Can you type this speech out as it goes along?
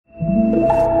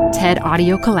TED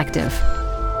Audio Collective.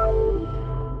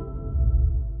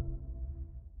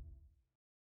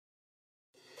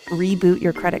 Reboot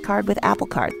your credit card with Apple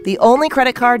Card, the only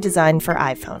credit card designed for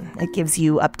iPhone. It gives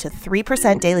you up to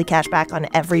 3% daily cash back on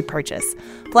every purchase.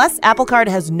 Plus, Apple Card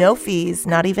has no fees,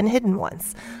 not even hidden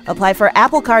ones. Apply for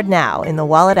Apple Card now in the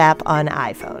Wallet app on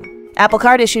iPhone. Apple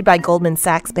Card issued by Goldman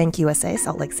Sachs Bank USA,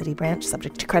 Salt Lake City branch,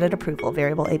 subject to credit approval.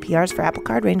 Variable APRs for Apple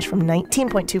Card range from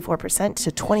 19.24% to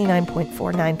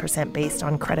 29.49% based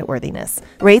on creditworthiness.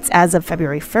 Rates as of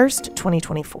February 1st,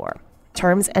 2024.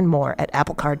 Terms and more at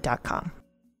applecard.com.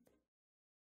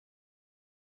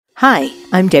 Hi,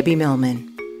 I'm Debbie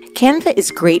Millman. Canva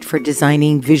is great for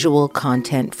designing visual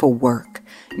content for work,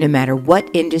 no matter what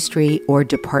industry or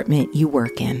department you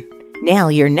work in.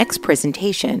 Nail your next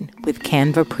presentation with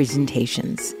Canva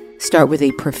Presentations. Start with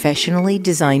a professionally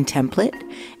designed template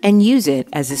and use it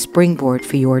as a springboard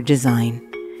for your design.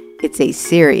 It's a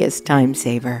serious time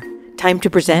saver. Time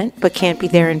to present but can't be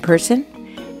there in person?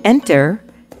 Enter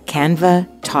Canva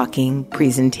Talking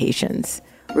Presentations.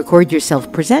 Record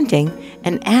yourself presenting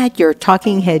and add your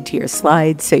talking head to your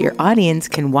slides so your audience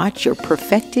can watch your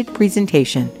perfected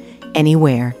presentation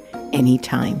anywhere,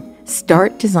 anytime.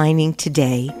 Start designing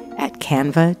today at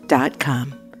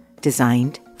canva.com.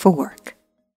 Designed for work.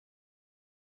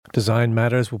 Design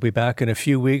Matters will be back in a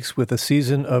few weeks with a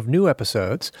season of new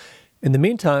episodes. In the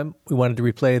meantime, we wanted to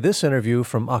replay this interview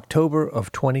from October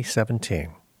of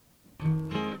 2017.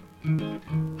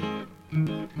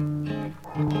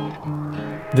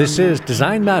 This is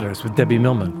Design Matters with Debbie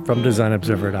Millman from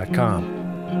DesignObserver.com.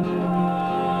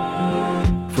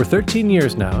 For 13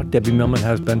 years now, Debbie Millman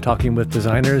has been talking with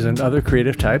designers and other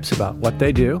creative types about what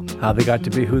they do, how they got to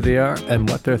be who they are, and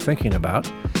what they're thinking about.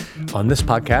 On this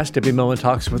podcast, Debbie Millman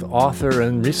talks with author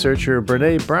and researcher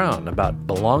Brené Brown about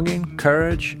belonging,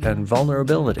 courage, and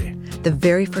vulnerability. The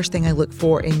very first thing I look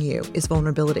for in you is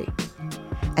vulnerability.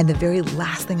 And the very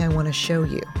last thing I want to show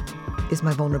you is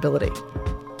my vulnerability.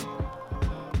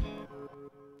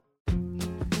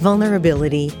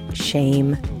 Vulnerability,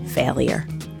 shame, failure.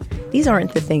 These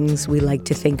aren't the things we like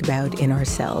to think about in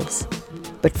ourselves.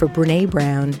 But for Brené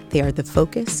Brown, they are the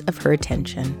focus of her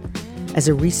attention. As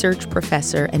a research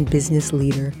professor and business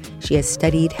leader, she has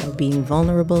studied how being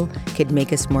vulnerable could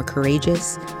make us more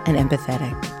courageous and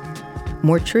empathetic,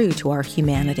 more true to our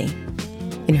humanity.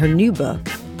 In her new book,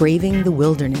 Braving the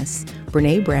Wilderness,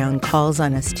 Brené Brown calls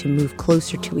on us to move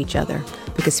closer to each other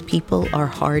because people are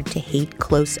hard to hate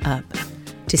close up,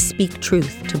 to speak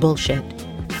truth to bullshit,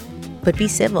 but be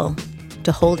civil,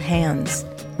 to hold hands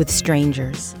with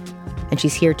strangers. And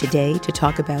she's here today to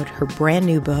talk about her brand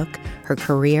new book, her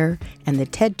career, and the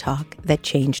TED Talk that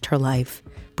changed her life.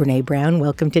 Brené Brown,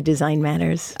 welcome to Design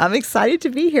Matters. I'm excited to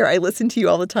be here. I listen to you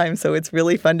all the time, so it's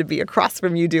really fun to be across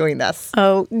from you doing this.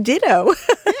 Oh, ditto.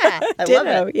 Yeah, I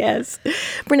love it. Yes.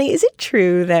 Brené, is it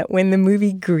true that when the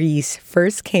movie Grease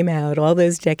first came out all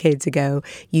those decades ago,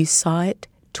 you saw it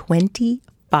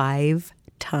 25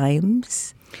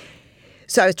 times?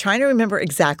 So I was trying to remember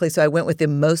exactly, so I went with the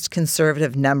most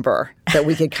conservative number that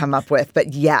we could come up with.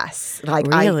 But yes.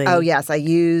 Really? I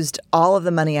used all of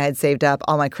the money I had saved up,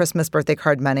 all my Christmas birthday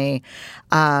card money.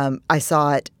 I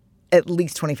saw it at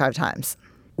least 25 times.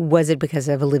 Was it because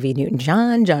of Olivia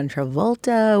Newton-John, John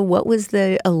Travolta? What was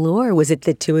the allure? Was it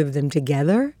the two of them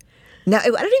together? No, I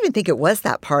don't even think it was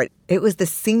that part. It was the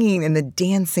singing and the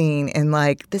dancing and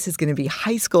this is going to be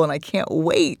high school and I can't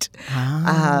wait.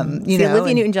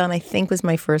 Olivia Newton-John, I think, was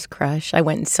my first crush. I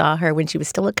went and saw her when she was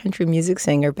still a country music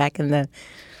singer back in the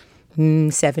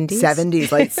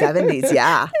 70s. Late 70s,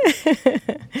 yeah.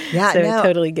 Yeah, so I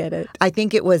totally get it. I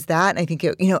think it was that. And I think,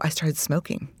 I started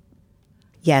smoking.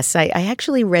 Yes, I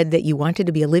actually read that you wanted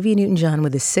to be Olivia Newton-John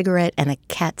with a cigarette and a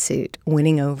catsuit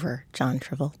winning over John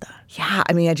Travolta. Yeah,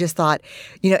 I just thought,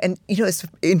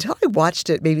 until I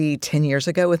watched it maybe 10 years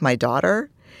ago with my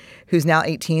daughter, who's now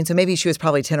 18, so maybe she was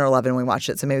probably 10 or 11 when we watched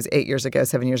it, so maybe it was 8 years ago,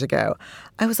 7 years ago,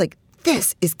 I was like,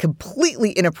 this is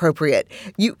completely inappropriate.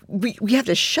 We have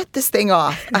to shut this thing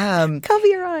off. Cover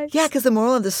your eyes. Yeah, because the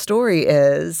moral of the story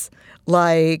is,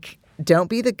 don't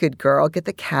be the good girl, get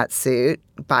the cat suit,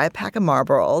 buy a pack of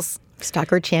Marlboros.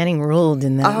 Stockard Channing ruled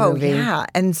in that movie. Oh, yeah.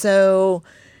 And so,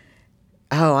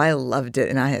 I loved it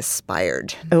and I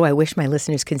aspired. Oh, I wish my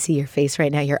listeners could see your face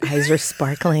right now. Your eyes are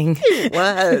sparkling. It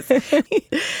was.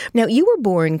 Now, you were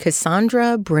born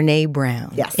Cassandra Brené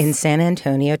Brown in San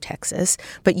Antonio, Texas,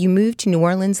 but you moved to New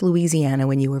Orleans, Louisiana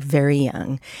when you were very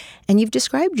young. And you've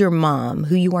described your mom,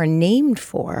 who you are named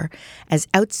for, as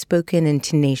outspoken and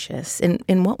tenacious.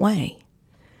 In what way?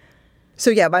 So,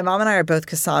 yeah, my mom and I are both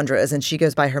Cassandras, and she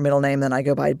goes by her middle name, then I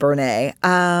go by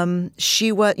Brene.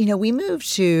 She was, we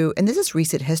moved to, and this is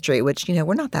recent history, which,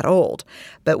 we're not that old.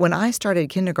 But when I started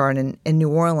kindergarten in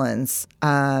New Orleans,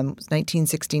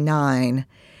 1969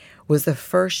 was the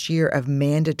first year of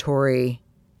mandatory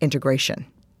integration.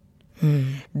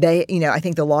 They, I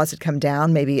think the laws had come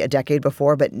down maybe a decade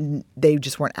before, but they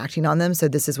just weren't acting on them. So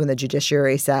this is when the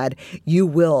judiciary said, you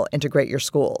will integrate your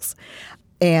schools.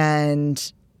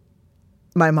 And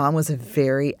my mom was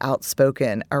very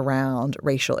outspoken around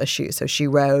racial issues. So she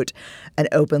wrote an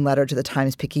open letter to the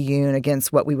Times-Picayune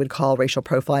against what we would call racial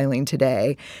profiling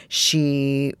today.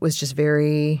 She was just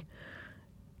very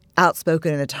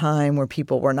outspoken in a time where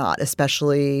people were not,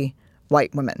 especially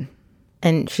white women.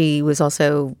 And she was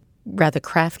also rather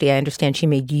crafty. I understand she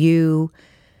made you,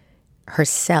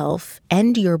 herself,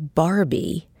 and your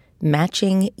Barbie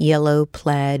matching yellow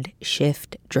plaid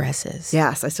shift dresses.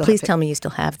 Yes, I still Please tell me you still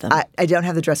have them. I don't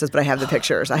have the dresses, but I have the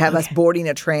pictures. I have us boarding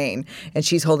a train, and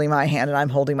she's holding my hand, and I'm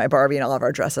holding my Barbie, and all of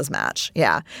our dresses match.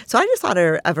 Yeah. So I just thought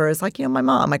of her as like, my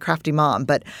mom, my crafty mom.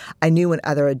 But I knew when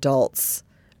other adults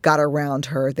got around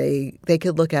her, they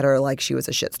could look at her like she was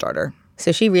a shit starter.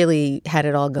 So she really had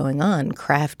it all going on.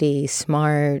 Crafty,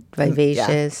 smart, vivacious.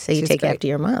 Yeah, so you she's take great. after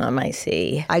your mom, I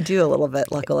see. I do a little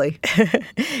bit, luckily.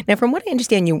 Now, from what I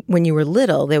understand, when you were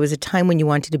little, there was a time when you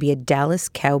wanted to be a Dallas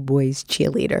Cowboys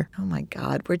cheerleader. Oh, my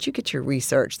God. Where'd you get your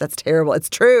research? That's terrible. It's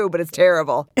true, but it's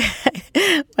terrible.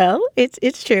 Well,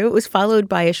 it's true. It was followed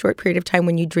by a short period of time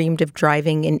when you dreamed of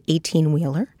driving an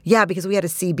 18-wheeler. Yeah, because we had a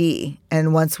CB.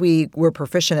 And once we were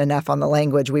proficient enough on the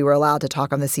language, we were allowed to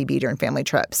talk on the CB during family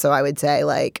trips. So I would say,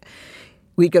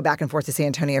 we'd go back and forth to San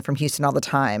Antonio from Houston all the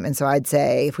time. And so I'd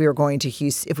say if we were going to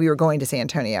San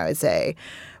Antonio, I'd say,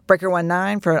 Breaker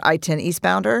 19 for an I-10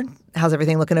 eastbounder. How's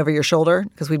everything looking over your shoulder?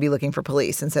 Because we'd be looking for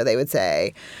police. And so they would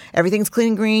say, everything's clean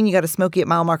and green. You got a Smoky at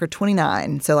mile marker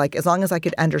 29. So as long as I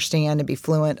could understand and be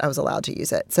fluent, I was allowed to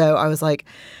use it. So I was like,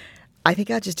 I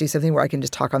think I'd just do something where I can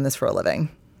just talk on this for a living.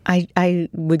 I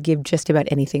would give just about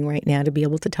anything right now to be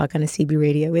able to talk on a CB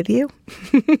radio with you.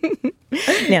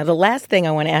 Now, the last thing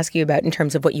I want to ask you about in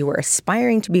terms of what you were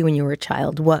aspiring to be when you were a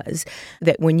child was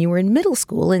that when you were in middle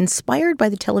school, inspired by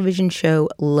the television show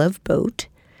Love Boat,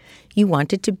 you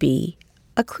wanted to be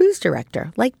a cruise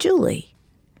director like Julie.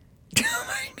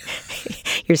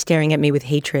 You're staring at me with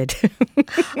hatred.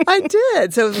 I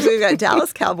did. So we've got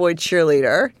Dallas Cowboy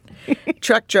cheerleader,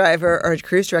 truck driver, or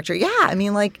cruise director. Yeah, I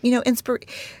mean,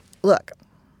 look,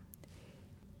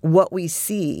 what we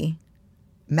see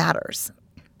matters.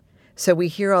 So we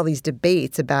hear all these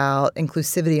debates about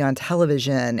inclusivity on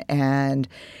television and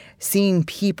seeing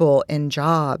people in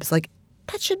jobs. That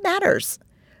shit matters.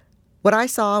 What I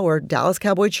saw were Dallas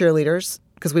Cowboy cheerleaders,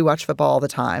 because we watch football all the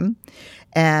time.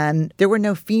 And there was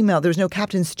no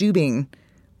Captain Steubing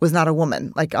was not a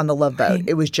woman, on the Love Boat. Right.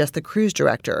 It was just the cruise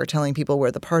director telling people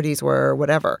where the parties were or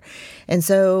whatever. And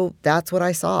so that's what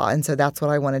I saw. And so that's what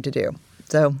I wanted to do.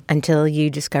 So until you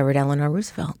discovered Eleanor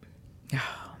Roosevelt.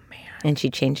 Oh, man. And she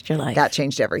changed your life. That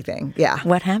changed everything. Yeah.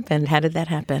 What happened? How did that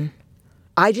happen?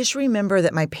 I just remember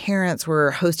that my parents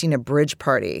were hosting a bridge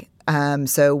party.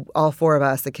 So all four of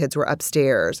us, the kids, were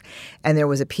upstairs, and there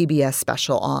was a PBS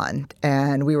special on,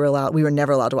 and we were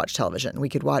never allowed to watch television. We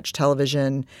could watch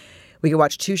television. We could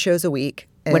watch 2 shows a week.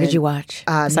 What did you watch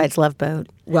besides Love Boat?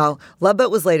 Well, Love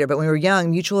Boat was later, but when we were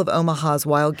young, Mutual of Omaha's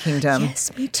Wild Kingdom.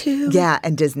 Yes, me too. Yeah,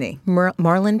 and Disney.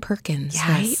 Marlon Perkins, yes,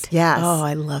 right? Yes. Oh,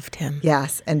 I loved him.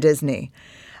 Yes, and Disney.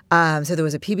 So there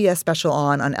was a PBS special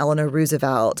on Eleanor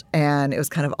Roosevelt, and it was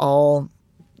kind of all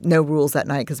no rules that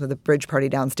night because of the bridge party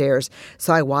downstairs.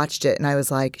 So I watched it, and I was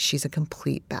like, she's a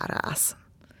complete badass.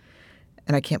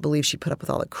 And I can't believe she put up with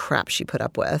all the crap she put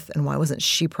up with. And why wasn't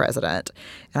she president?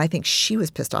 And I think she was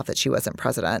pissed off that she wasn't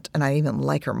president. And I even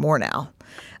like her more now.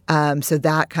 So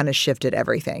that kind of shifted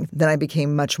everything. Then I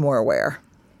became much more aware.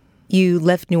 You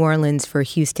left New Orleans for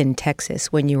Houston,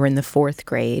 Texas when you were in the 4th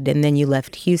grade. And then you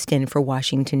left Houston for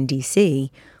Washington,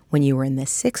 D.C. when you were in the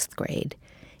 6th grade.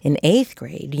 In 8th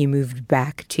grade, you moved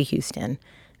back to Houston.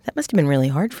 That must have been really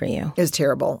hard for you. It was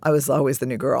terrible. I was always the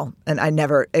new girl. And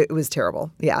it was terrible.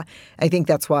 Yeah. I think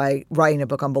that's why writing a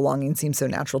book on belonging seems so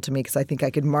natural to me, because I think I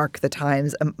could mark the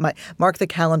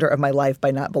calendar of my life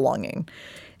by not belonging.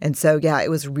 And so, yeah,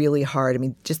 it was really hard. I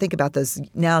mean, just think about those.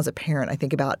 Now as a parent, I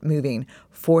think about moving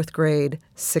 4th grade,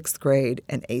 6th grade,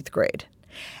 and 8th grade.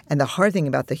 And the hard thing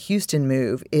about the Houston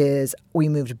move is we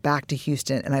moved back to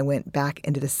Houston, and I went back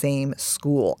into the same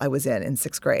school I was in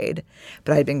 6th grade,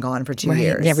 but I had been gone for 2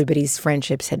 years. And everybody's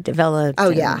friendships had developed.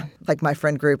 Oh, yeah. My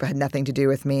friend group had nothing to do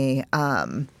with me.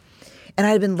 And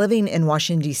I had been living in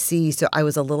Washington, D.C., so I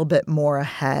was a little bit more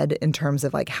ahead in terms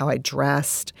of like how I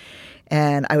dressed.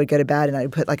 And I would go to bed and I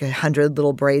would put like 100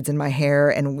 little braids in my hair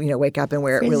and, wake up and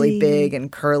wear it really big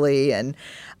and curly. And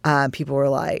people were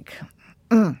like,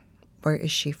 where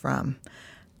is she from?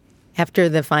 After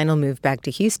the final move back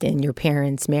to Houston, your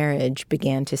parents' marriage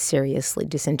began to seriously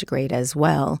disintegrate as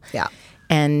well. Yeah.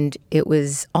 And it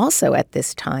was also at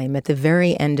this time, at the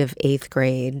very end of 8th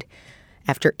grade,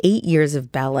 after 8 years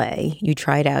of ballet, you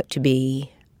tried out to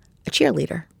be a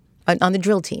cheerleader on the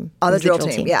drill team. On the drill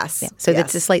team, yes. Yeah. So yes.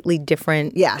 That's a slightly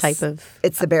different type of...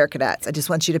 It's the Bear Cadets. I just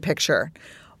want you to picture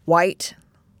white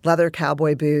leather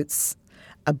cowboy boots,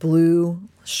 a blue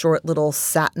short little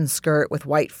satin skirt with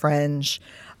white fringe,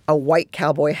 a white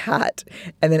cowboy hat,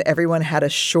 and then everyone had a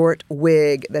short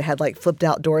wig that had like flipped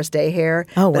out Doris Day hair.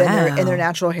 Oh, wow. But in their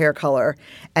natural hair color.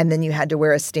 And then you had to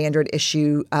wear a standard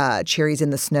issue Cherries in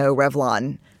the Snow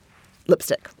Revlon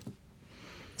lipstick.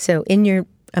 So in your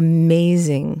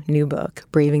amazing new book,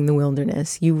 Braving the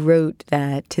Wilderness, you wrote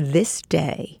that to this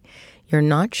day, you're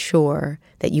not sure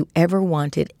that you ever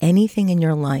wanted anything in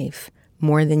your life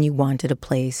more than you wanted a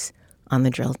place on the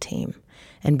drill team.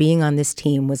 And being on this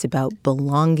team was about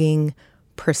belonging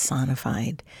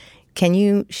personified. Can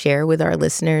you share with our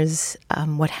listeners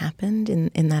what happened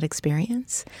in that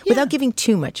experience? Yeah. Without giving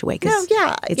too much away, because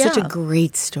it's such a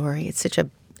great story. It's such an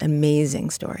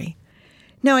amazing story.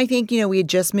 No, I think, we had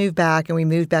just moved back, and we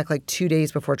moved back like 2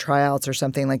 days before tryouts or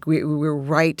something. Like we were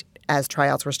right as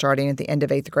tryouts were starting at the end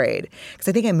of 8th grade. Because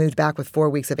I think I moved back with 4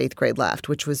 weeks of 8th grade left,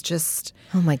 which was just...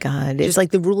 Oh, my God. It's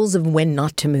like the rules of when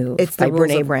not to move by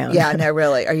Brene Brown. Yeah, no,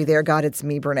 really. Are you there, God? It's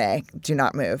me, Brene. Do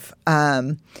not move.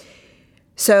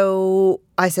 So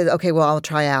I said, okay, well, I'll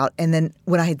try out. And then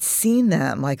when I had seen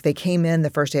them, like they came in the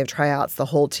first day of tryouts, the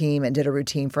whole team, and did a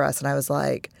routine for us. And I was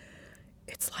like,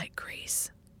 it's like Greece.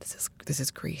 This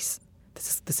is Greece.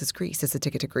 This is Greece. It's a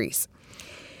ticket to Greece.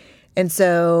 And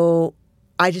so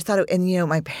I just thought,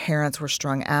 my parents were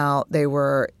strung out.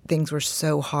 Things were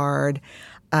so hard.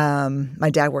 My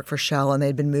dad worked for Shell, and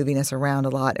they'd been moving us around a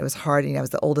lot. It was hard. I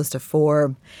was the oldest of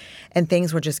 4, and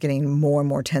things were just getting more and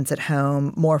more tense at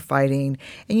home, more fighting.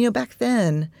 And back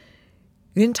then,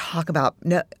 you didn't talk about.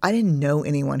 No, I didn't know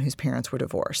anyone whose parents were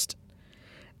divorced.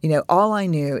 All I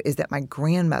knew is that my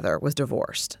grandmother was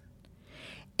divorced.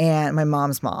 And my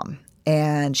mom's mom.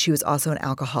 And she was also an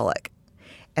alcoholic.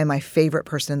 And my favorite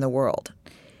person in the world.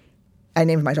 I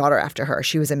named my daughter after her.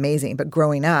 She was amazing. But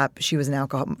growing up, she was an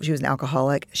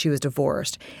alcoholic. She was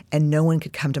divorced. And no one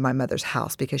could come to my mother's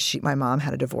house because my mom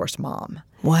had a divorced mom.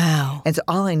 Wow. And so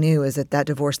all I knew is that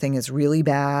divorce thing is really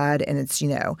bad. And it's,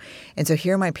 And so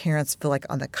here my parents feel like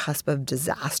on the cusp of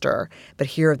disaster. But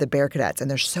here are the Bear Cadets.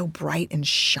 And they're so bright and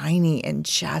shiny and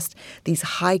just these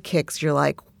high kicks. You're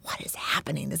like, what is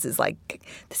happening? This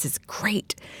is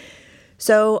great.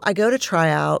 So I go to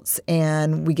tryouts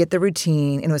and we get the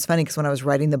routine. And it was funny because when I was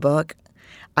writing the book,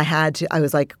 I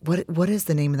was like, what is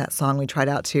the name of that song we tried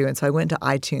out to? And so I went to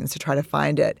iTunes to try to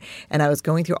find it. And I was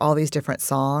going through all these different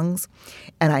songs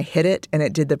and I hit it and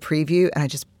it did the preview and I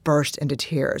just burst into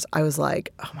tears. I was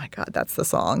like, oh my God, that's the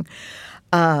song.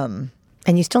 And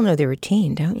you still know the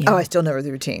routine, don't you? Oh, I still know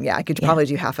the routine. Yeah, I could probably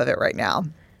do half of it right now.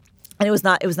 And it was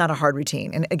not a hard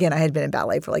routine. And again, I had been in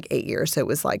ballet for like 8 years, so it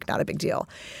was like not a big deal.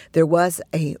 There was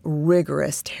a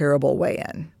rigorous, terrible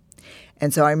weigh-in.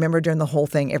 And so I remember during the whole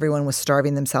thing, everyone was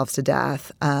starving themselves to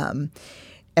death. No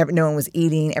one was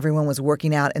eating. Everyone was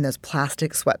working out in those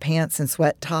plastic sweatpants and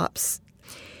sweat tops.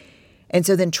 And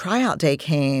so then tryout day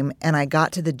came, and I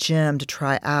got to the gym to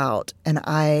try out, and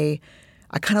I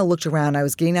kind of looked around. I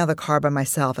was getting out of the car by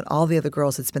myself, and all the other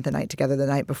girls had spent the night together the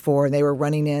night before, and they were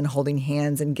running in, holding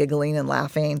hands and giggling and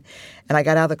laughing. And I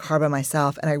got out of the car by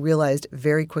myself, and I realized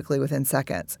very quickly within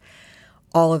seconds,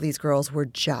 all of these girls were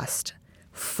just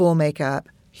full makeup,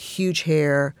 huge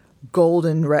hair, gold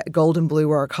and blue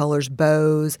were our colors,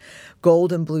 bows,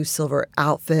 gold and blue silver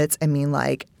outfits.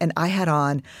 And I had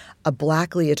on a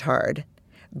black leotard,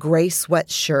 gray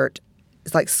sweatshirt,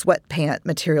 it's like sweatpant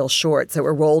material shorts that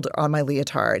were rolled on my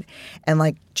leotard, and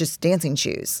like just dancing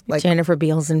shoes. Like Jennifer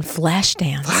Beals in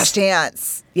Flashdance.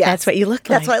 Flashdance. Yes. That's what you look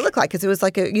like. That's what I look like because it was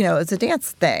like it's a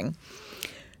dance thing.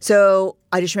 So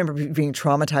I just remember being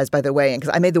traumatized by the weigh-in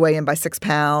because I made the weigh-in by 6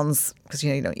 pounds because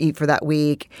you don't eat for that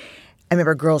week. I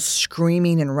remember girls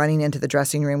screaming and running into the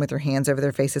dressing room with their hands over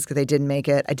their faces because they didn't make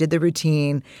it. I did the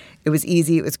routine. It was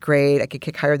easy. It was great. I could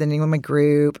kick higher than anyone in my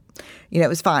group. It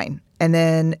was fine. And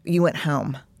then you went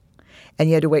home and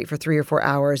you had to wait for 3 or 4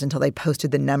 hours until they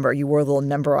posted the number. You wore a little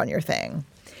number on your thing.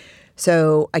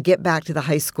 So I get back to the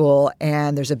high school,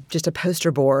 and there's just a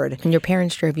poster board. And your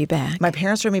parents drove you back. My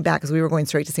parents drove me back because we were going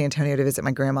straight to San Antonio to visit my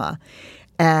grandma.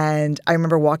 And I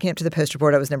remember walking up to the poster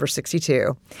board. I was number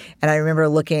 62. And I remember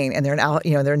looking, and they're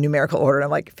in numerical order. And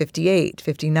I'm like 58,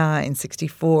 59,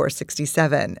 64,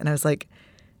 67. And I was like,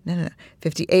 no.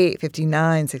 58,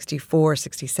 59, 64,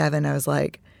 67. I was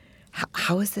like,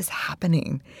 how is this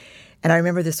happening? And I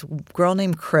remember this girl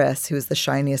named Chris, who was the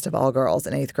shiniest of all girls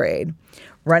in 8th grade,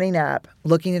 running up,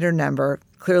 looking at her number,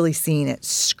 clearly seeing it,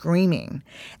 screaming,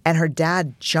 and her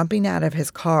dad jumping out of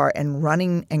his car and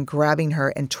running and grabbing her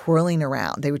and twirling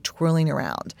around. They were twirling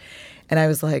around. And I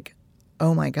was like,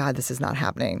 oh my God, this is not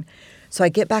happening. So I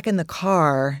get back in the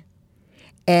car,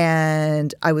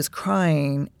 and I was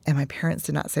crying, and my parents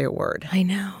did not say a word. I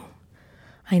know.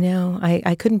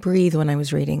 I couldn't breathe when I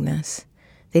was reading this.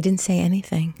 They didn't say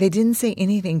anything. They didn't say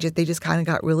anything. They just kind of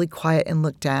got really quiet and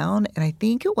looked down. And I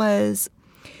think it was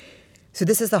 – so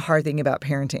this is the hard thing about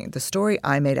parenting. The story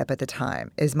I made up at the time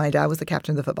is my dad was the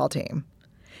captain of the football team,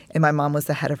 and my mom was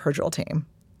the head of her drill team.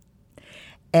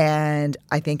 And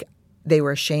I think they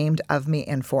were ashamed of me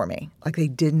and for me. Like, they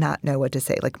did not know what to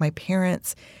say. Like, my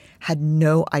parents had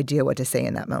no idea what to say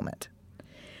in that moment.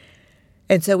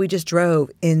 And so we just drove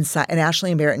inside. And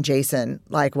Ashley and Barrett and Jason,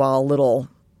 like, while little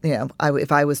 –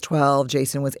 if I was 12,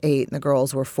 Jason was 8, and the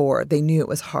girls were 4. They knew it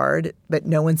was hard, but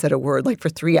no one said a word, like, for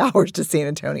 3 hours to San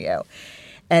Antonio.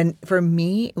 And for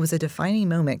me, it was a defining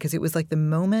moment because it was like the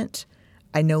moment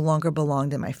I no longer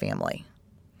belonged in my family.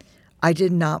 I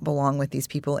did not belong with these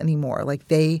people anymore. Like,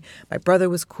 my brother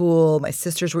was cool. My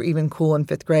sisters were even cool in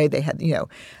 5th grade. They had,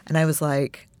 and I was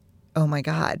like, oh my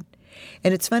God.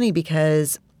 And it's funny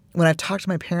because when I've talked to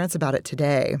my parents about it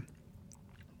today,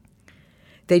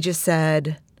 they just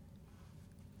said,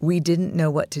 we didn't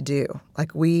know what to do.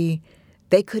 Like,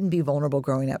 they couldn't be vulnerable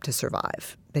growing up to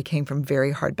survive. They came from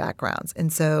very hard backgrounds.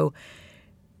 And so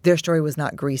their story was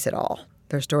not Grease at all.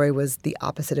 Their story was the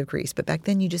opposite of Grease. But back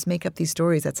then, you just make up these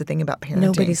stories. That's the thing about parenting.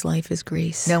 Nobody's life is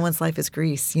Grease. No one's life is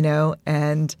Grease,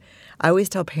 And I always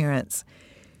tell parents,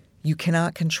 you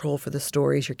cannot control for the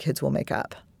stories your kids will make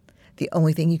up. The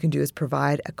only thing you can do is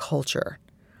provide a culture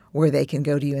where they can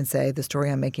go to you and say, the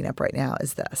story I'm making up right now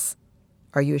is this.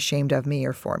 Are you ashamed of me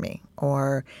or for me?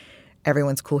 Or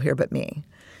everyone's cool here but me.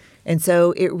 And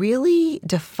so it really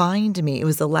defined me. It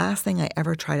was the last thing I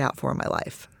ever tried out for in my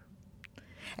life.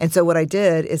 And so what I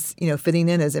did is, fitting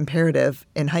in is imperative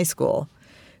in high school.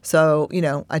 So,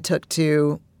 I took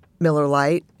to Miller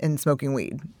Lite and smoking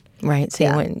weed. Right.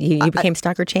 So you became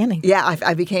Stockard Channing. Yeah.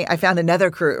 I found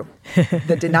another crew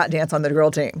that did not dance on the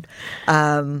drill team.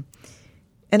 And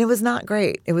it was not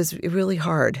great. It was really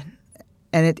hard.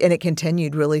 And it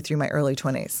continued really through my early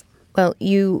 20s. Well,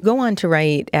 you go on to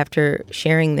write, after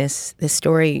sharing this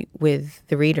story with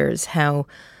the readers, how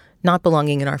not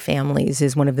belonging in our families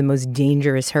is one of the most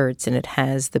dangerous hurts, and it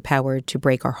has the power to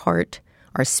break our heart,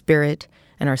 our spirit,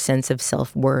 and our sense of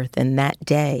self-worth. And that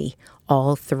day,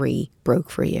 all 3 broke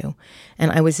for you.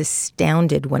 And I was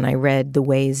astounded when I read the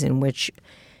ways in which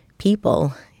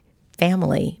people,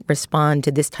 family, respond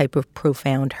to this type of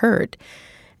profound hurt.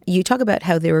 You talk about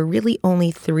how there are really only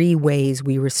 3 ways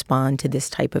we respond to this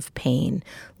type of pain: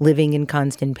 living in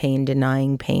constant pain,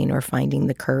 denying pain, or finding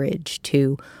the courage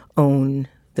to own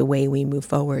the way we move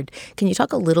forward. Can you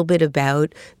talk a little bit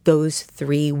about those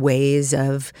 3 ways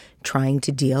of trying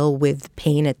to deal with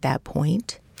pain at that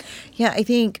point? Yeah, I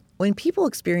think when people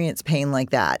experience pain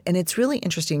like that, and it's really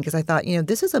interesting because I thought,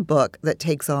 this is a book that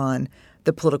takes on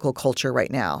the political culture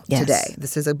right now, today.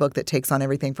 This is a book that takes on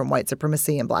everything from white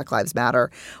supremacy and Black Lives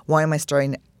Matter. Why am I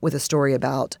starting with a story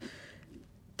about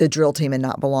the drill team and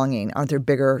not belonging? Aren't there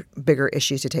bigger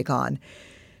issues to take on?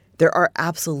 There are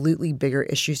absolutely bigger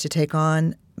issues to take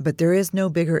on, but there is no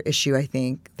bigger issue, I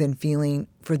think, than feeling,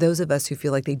 for those of us who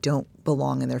feel like they don't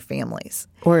belong in their families.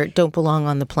 Or don't belong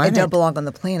on the planet. And don't belong on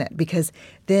the planet, because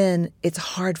then it's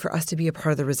hard for us to be a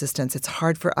part of the resistance. It's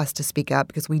hard for us to speak up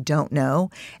because we don't know,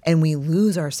 and we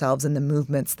lose ourselves in the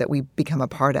movements that we become a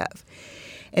part of.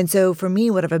 And so for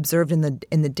me, what I've observed in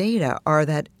the data are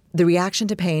that the reaction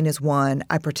to pain is, one,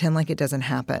 I pretend like it doesn't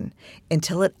happen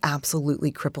until it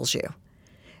absolutely cripples you.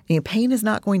 Pain is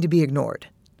not going to be ignored.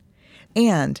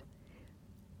 And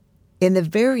in the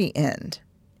very end,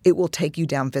 it will take you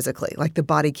down physically, like the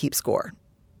body keeps score,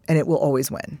 and it will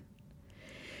always win.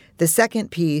 The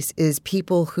second piece is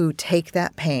people who take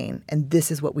that pain, and this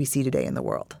is what we see today in the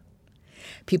world.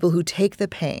 People who take the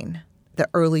pain, the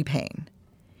early pain,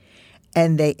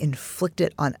 and they inflict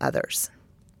it on others.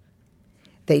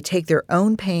 They take their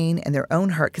own pain and their own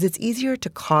hurt, because it's easier to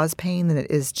cause pain than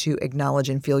it is to acknowledge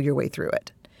and feel your way through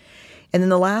it. And then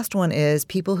the last one is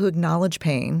people who acknowledge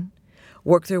pain,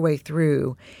 work their way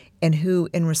through, and who,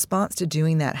 in response to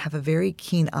doing that, have a very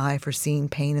keen eye for seeing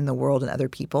pain in the world and other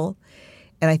people.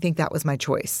 And I think that was my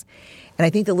choice. And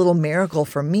I think the little miracle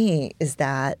for me is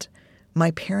that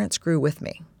my parents grew with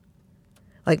me.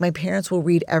 Like, my parents will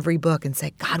read every book and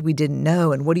say, God, we didn't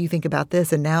know. And what do you think about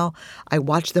this? And now I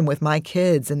watch them with my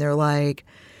kids and they're like,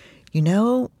 you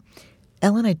know,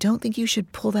 Ellen, I don't think you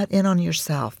should pull that in on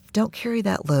yourself. Don't carry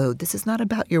that load. This is not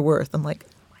about your worth. I'm like,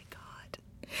 oh my God,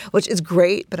 which is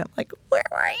great. But I'm like, where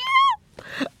are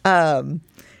you?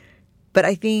 But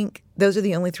I think those are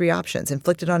the only three options.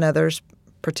 Inflict it on others,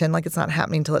 pretend like it's not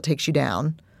happening until it takes you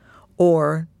down,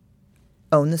 or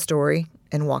own the story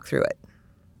and walk through it.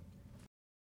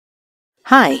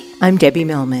 Hi, I'm Debbie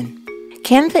Millman.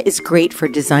 Canva is great for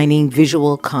designing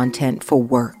visual content for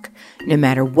work, no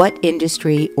matter what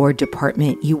industry or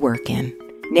department you work in.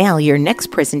 Nail your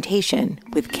next presentation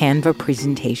with Canva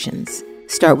Presentations.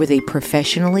 Start with a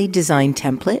professionally designed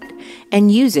template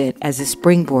and use it as a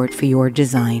springboard for your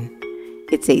design.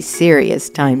 It's a serious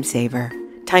time saver.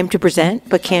 Time to present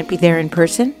but can't be there in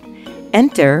person?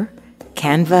 Enter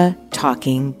Canva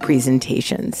Talking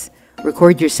Presentations.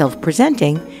 Record yourself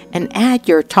presenting and add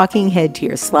your talking head to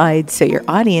your slides so your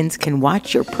audience can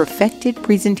watch your perfected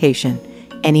presentation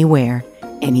anywhere,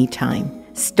 anytime.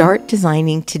 Start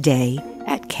designing today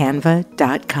at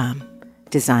canva.com.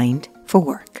 Designed for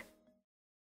work.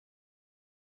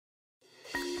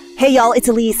 Hey, y'all, it's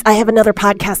Elise. I have another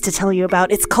podcast to tell you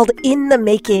about. It's called In the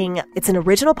Making. It's an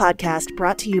original podcast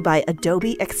brought to you by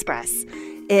Adobe Express.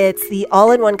 It's the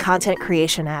all-in-one content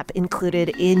creation app included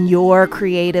in your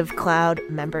Creative Cloud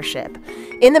membership.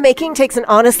 In the Making takes an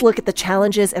honest look at the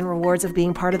challenges and rewards of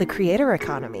being part of the creator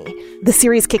economy. The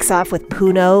series kicks off with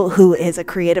Puno, who is a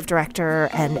creative director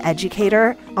and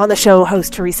educator. On the show,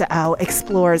 host Teresa Au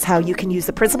explores how you can use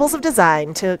the principles of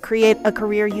design to create a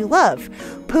career you love.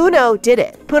 Puno did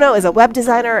it. Puno is a web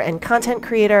designer and content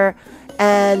creator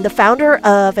and the founder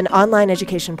of an online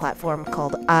education platform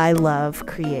called I Love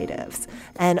Creatives.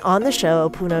 And on the show,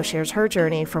 Puno shares her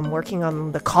journey from working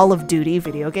on the Call of Duty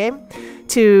video game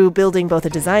to building both a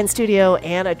design studio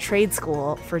and a trade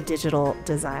school for digital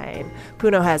design.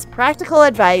 Puno has practical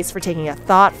advice for taking a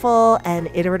thoughtful and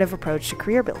iterative approach to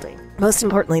career building. Most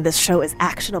importantly, this show is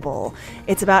actionable.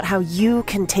 It's about how you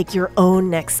can take your own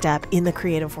next step in the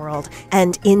creative world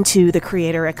and into the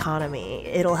creator economy.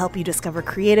 It'll help you discover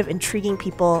creative, intriguing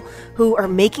people who are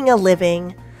making a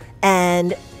living,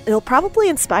 and it'll probably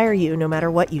inspire you no matter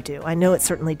what you do. I know it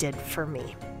certainly did for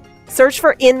me. Search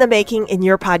for In the Making in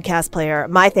your podcast player.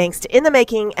 My thanks to In the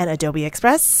Making and Adobe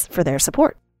Express for their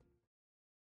support.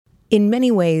 In many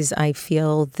ways, I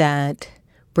feel that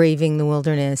Braving the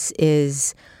Wilderness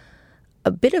is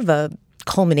a bit of a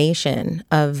culmination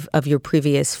of your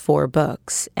previous 4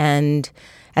 books. And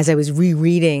as I was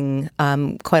rereading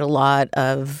quite a lot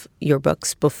of your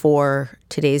books before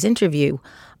today's interview,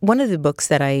 one of the books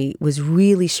that I was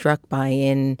really struck by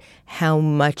in how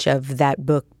much of that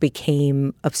book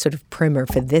became a sort of primer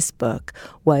for this book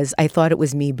was I Thought It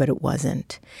Was Me, But It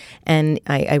Wasn't. And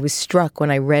I was struck when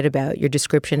I read about your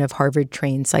description of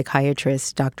Harvard-trained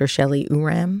psychiatrist Dr. Shelley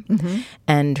Uram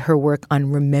and her work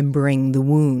on remembering the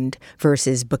wound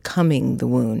versus becoming the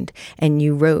wound. And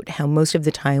you wrote how most of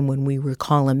the time when we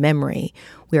recall a memory,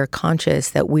 we are conscious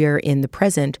that we are in the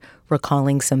present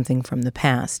recalling something from the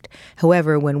past.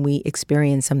 However, when we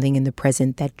experience something in the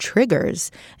present that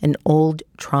triggers an old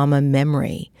trauma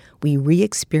memory, we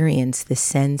re-experience the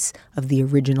sense of the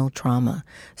original trauma.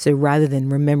 So rather than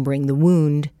remembering the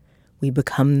wound, we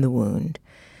become the wound.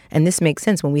 And this makes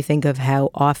sense when we think of how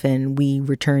often we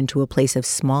return to a place of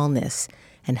smallness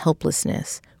and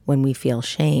helplessness when we feel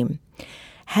shame.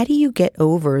 How do you get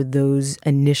over those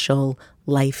initial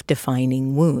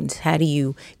life-defining wounds? How do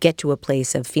you get to a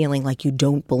place of feeling like you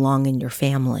don't belong in your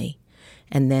family,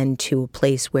 and then to a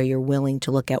place where you're willing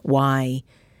to look at why,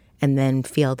 and then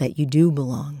feel that you do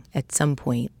belong at some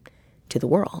point to the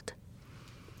world?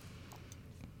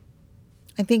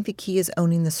 I think the key is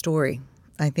owning the story.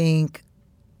 I think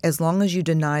as long as you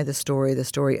deny the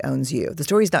story owns you. The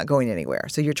story's not going anywhere.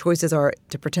 So your choices are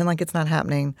to pretend like it's not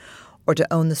happening or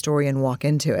to own the story and walk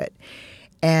into it.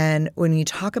 And when you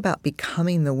talk about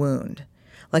becoming the wound,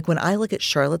 like when I look at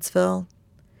Charlottesville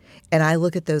and I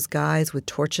look at those guys with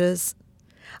torches,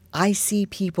 I see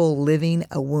people living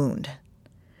a wound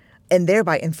and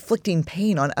thereby inflicting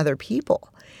pain on other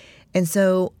people. And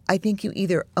so I think you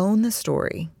either own the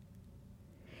story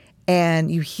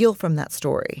and you heal from that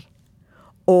story,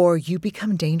 or you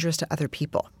become dangerous to other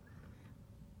people.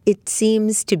 It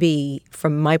seems to be,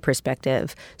 from my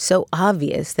perspective, so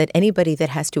obvious that anybody that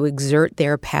has to exert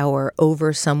their power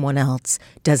over someone else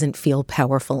doesn't feel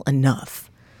powerful enough.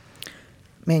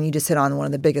 Man, you just hit on one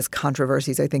of the biggest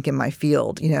controversies, I think, in my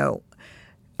field.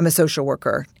 I'm a social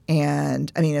worker,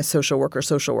 and a social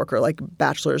worker, like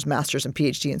bachelor's, master's, and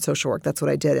PhD in social work. That's what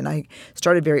I did. And I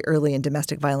started very early in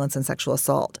domestic violence and sexual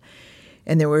assault.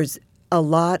 And there was a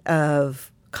lot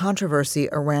of controversy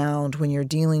around when you're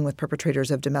dealing with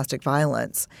perpetrators of domestic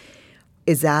violence.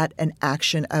 Is that an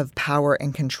action of power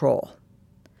and control?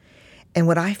 And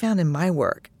what I found in my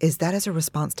work is that is a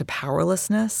response to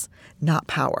powerlessness, not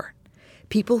power.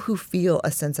 People who feel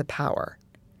a sense of power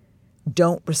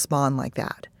don't respond like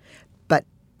that. But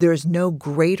there is no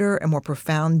greater and more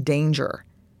profound danger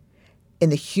in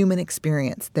the human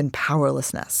experience than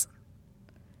powerlessness.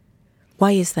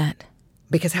 Why is that?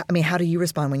 Because, how do you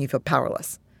respond when you feel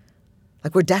powerless?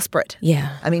 Like, we're desperate.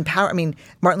 Yeah.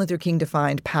 Martin Luther King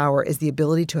defined power as the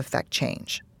ability to affect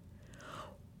change.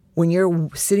 When you're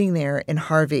sitting there in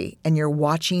Harvey and you're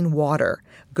watching water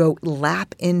go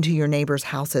lap into your neighbors'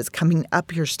 houses, coming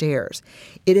up your stairs,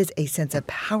 it is a sense of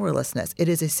powerlessness. It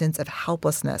is a sense of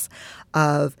helplessness,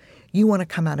 of you want to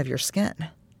come out of your skin.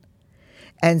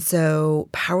 And so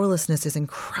powerlessness is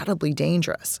incredibly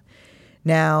dangerous.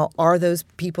 Now, are those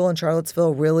people in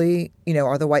Charlottesville really,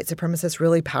 are the white supremacists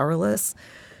really powerless?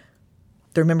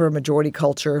 They're a member of majority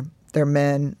culture. They're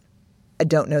men. I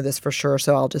don't know this for sure,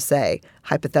 so I'll just say,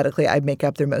 hypothetically, I'd make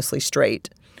up they're mostly straight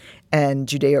and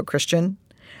Judeo-Christian.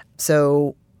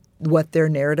 So what their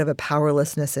narrative of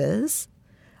powerlessness is,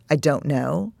 I don't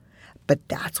know. But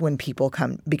that's when people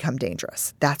become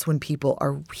dangerous. That's when people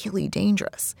are really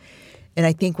dangerous. And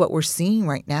I think what we're seeing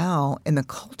right now in the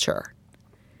culture,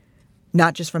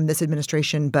 not just from this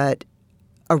administration, but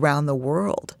around the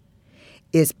world,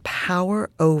 is power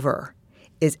over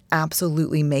is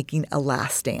absolutely making a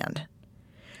last stand.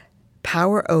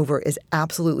 Power over is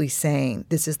absolutely saying,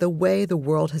 this is the way the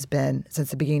world has been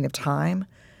since the beginning of time.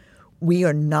 We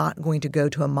are not going to go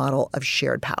to a model of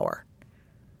shared power.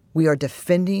 We are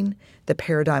defending the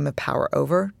paradigm of power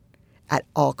over at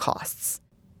all costs.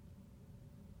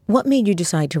 What made you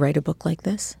decide to write a book like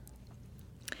this?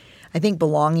 I think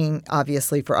belonging,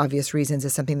 obviously, for obvious reasons,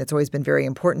 is something that's always been very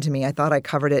important to me. I thought I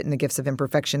covered it in The Gifts of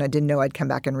Imperfection. I didn't know I'd come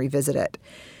back and revisit it.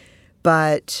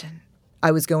 But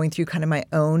I was going through kind of my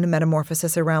own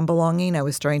metamorphosis around belonging. I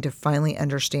was starting to finally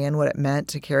understand what it meant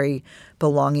to carry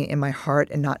belonging in my heart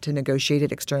and not to negotiate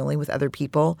it externally with other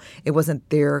people. It wasn't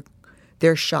their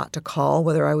shot to call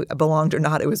whether I belonged or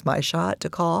not. It was my shot to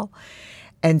call.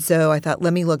 And so I thought,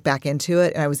 let me look back into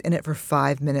it. And I was in it for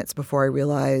 5 minutes before I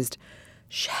realized,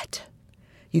 shit,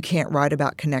 you can't write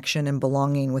about connection and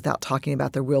belonging without talking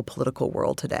about the real political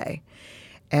world today.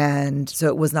 And so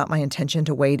it was not my intention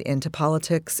to wade into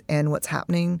politics and what's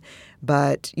happening,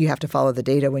 but you have to follow the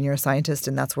data when you're a scientist,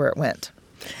 and that's where it went.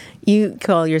 You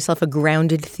call yourself a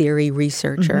grounded theory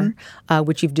researcher,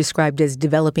 which you've described as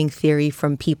developing theory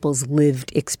from people's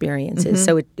lived experiences.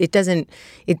 So it doesn't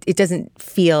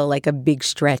feel like a big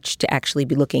stretch to actually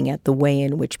be looking at the way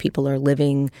in which people are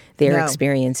living their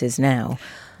experiences now.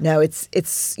 No, it's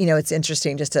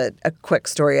interesting. Just a quick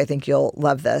story. I think you'll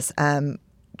love this.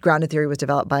 Grounded theory was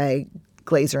developed by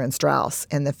Glaser and Strauss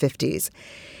in the 50s,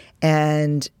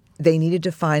 and they needed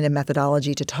to find a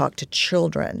methodology to talk to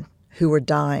children who were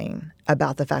dying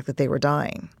about the fact that they were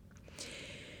dying.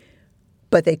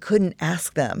 But they couldn't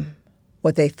ask them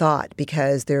what they thought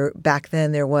because back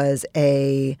then there was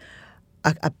a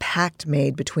pact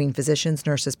made between physicians,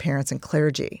 nurses, parents, and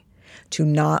clergy to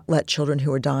not let children who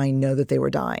were dying know that they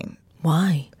were dying.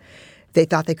 Why? They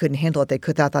thought they couldn't handle it. They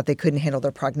thought they couldn't handle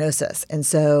their prognosis. And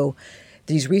so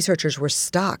these researchers were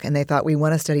stuck, and they thought, we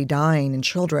want to study dying in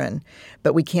children,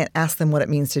 but we can't ask them what it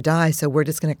means to die. So we're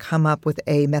just going to come up with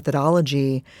a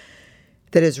methodology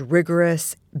that is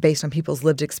rigorous based on people's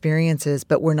lived experiences,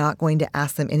 but we're not going to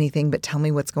ask them anything but tell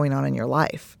me what's going on in your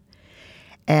life.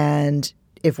 And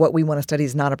if what we want to study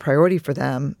is not a priority for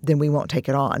them, then we won't take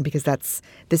it on because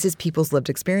this is people's lived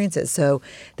experiences. So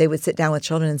they would sit down with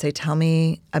children and say, tell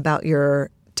me why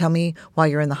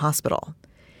you're in the hospital.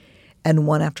 And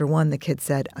one after one, the kid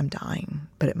said, I'm dying,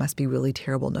 but it must be really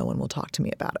terrible. No one will talk to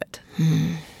me about it.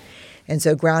 And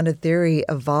so grounded theory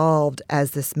evolved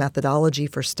as this methodology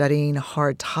for studying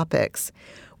hard topics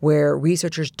where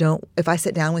researchers if I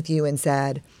sit down with you and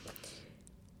said,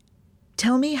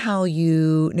 tell me how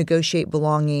you negotiate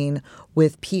belonging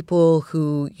with people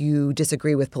who you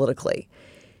disagree with politically.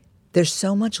 There's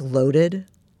so much loaded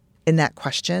in that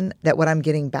question that what I'm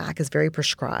getting back is very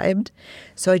prescribed.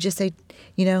 So I just say,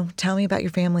 tell me about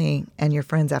your family and your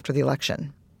friends after the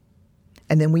election.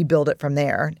 And then we build it from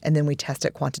there, and then we test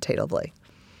it quantitatively.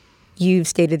 You've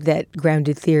stated that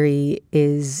grounded theory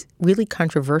is really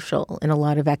controversial in a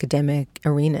lot of academic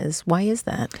arenas. Why is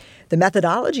that? The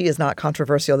methodology is not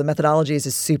controversial. The methodology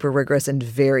is super rigorous and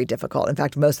very difficult. In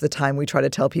fact, most of the time we try to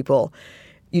tell people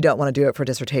you don't want to do it for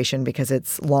dissertation because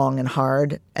it's long and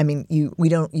hard. I mean, we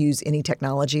don't use any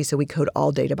technology, so we code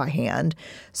all data by hand.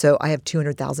 So I have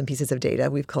 200,000 pieces of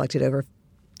data we've collected over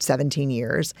 17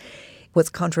 years. What's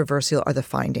controversial are the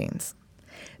findings,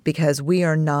 because we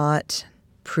are not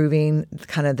proving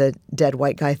kind of the dead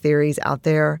white guy theories out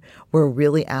there. We're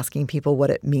really asking people what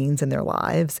it means in their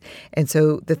lives. And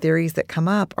so the theories that come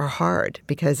up are hard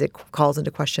because it calls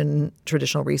into question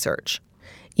traditional research.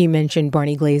 You mentioned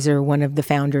Barney Glaser, one of the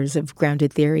founders of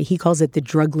grounded theory. He calls it the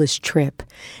drugless trip,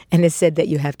 and has said that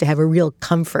you have to have a real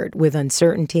comfort with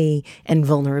uncertainty and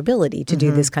vulnerability to do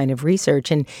this kind of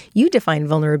research. And you define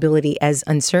vulnerability as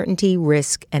uncertainty,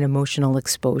 risk, and emotional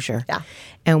exposure. Yeah.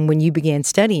 And when you began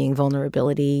studying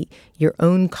vulnerability, your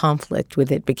own conflict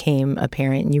with it became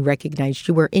apparent, and you recognized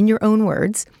you were, in your own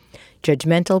words,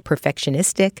 judgmental,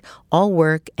 perfectionistic, all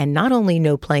work, and not only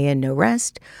no play and no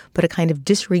rest, but a kind of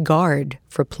disregard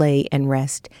for play and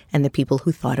rest and the people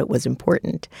who thought it was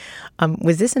important.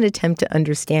 Was this an attempt to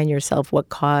understand yourself, what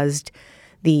caused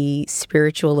the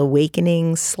spiritual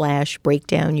awakening /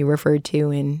 breakdown you referred to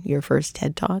in your first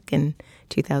TED Talk in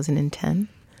 2010?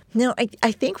 No,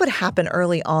 I think what happened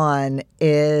early on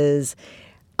is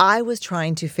I was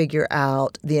trying to figure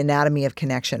out the anatomy of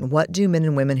connection. What do men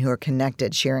and women who are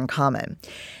connected share in common?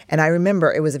 And I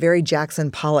remember it was a very Jackson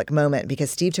Pollock moment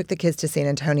because Steve took the kids to San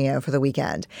Antonio for the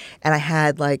weekend. And I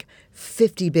had like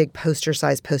 50 big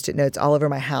poster-sized Post-it notes all over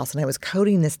my house. And I was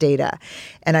coding this data.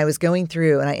 And I was going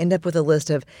through and I end up with a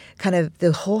list of kind of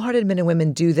the wholehearted men and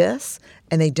women do this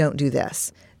and they don't do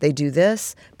this. They do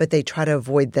this, but they try to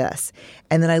avoid this.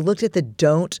 And then I looked at the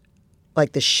don't,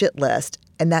 like the shit list,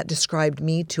 and that described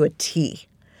me to a T.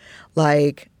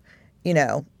 Like,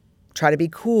 try to be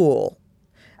cool,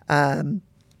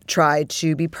 try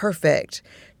to be perfect,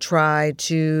 try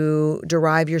to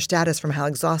derive your status from how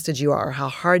exhausted you are, how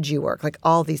hard you work. Like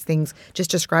all these things just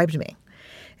described me.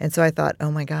 And so I thought, oh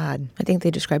my God. I think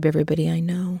they describe everybody I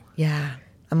know. Yeah.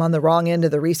 I'm on the wrong end of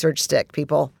the research stick,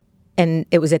 people. And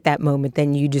it was at that moment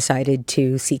then you decided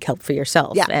to seek help for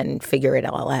yourself and figure it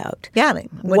all out. Yeah, I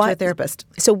went to a therapist.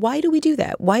 So why do we do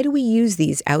that? Why do we use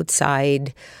these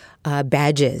outside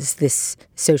badges, this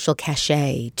social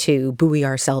cachet to buoy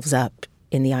ourselves up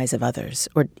in the eyes of others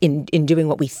or in doing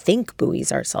what we think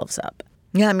buoys ourselves up?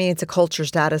 Yeah, I mean, it's a culture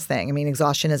status thing. I mean,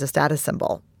 exhaustion is a status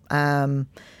symbol. I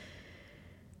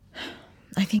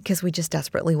think because we just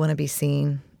desperately want to be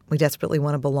seen. We desperately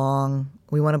want to belong.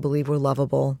 We want to believe we're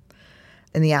lovable.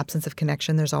 In the absence of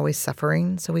connection, there's always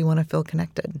suffering, so we want to feel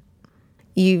connected.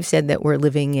 You said that we're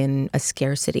living in a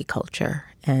scarcity culture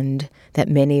and that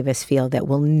many of us feel that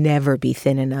we'll never be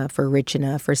thin enough or rich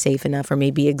enough or safe enough or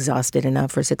maybe exhausted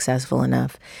enough or successful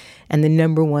enough. And the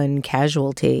number one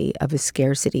casualty of a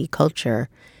scarcity culture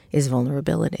is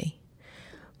vulnerability.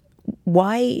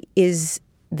 Why is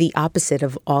the opposite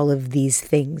of all of these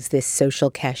things, this social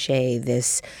cachet,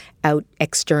 this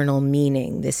external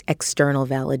meaning, this external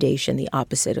validation, the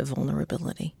opposite of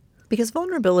vulnerability? Because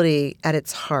vulnerability at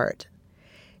its heart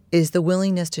is the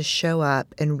willingness to show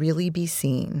up and really be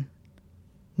seen,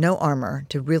 no armor,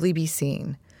 to really be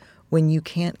seen when you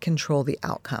can't control the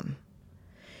outcome.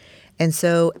 And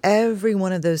so every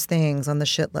one of those things on the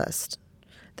shit list,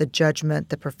 the judgment,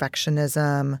 the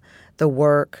perfectionism, the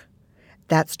work,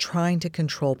 that's trying to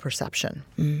control perception.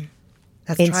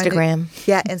 That's Instagram.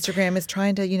 Instagram is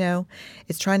trying to,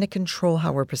 it's trying to control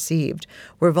how we're perceived.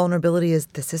 Where vulnerability is,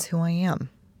 this is who I am.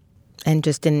 And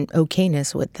just an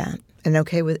okayness with that. And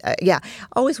okay with,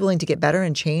 always willing to get better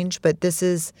and change, but this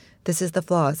is the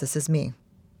flaws. This is me.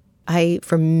 I,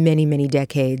 for many, many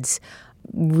decades,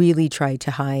 really tried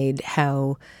to hide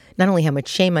not only how much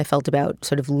shame I felt about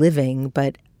sort of living,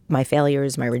 but my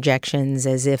failures, my rejections,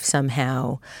 as if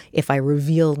somehow if I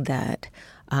revealed that,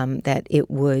 that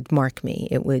it would mark me,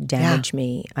 it would damage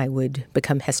me, I would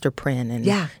become Hester Prynne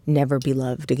and never be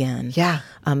loved again. Yeah.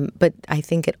 But I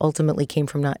think it ultimately came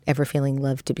from not ever feeling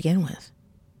loved to begin with.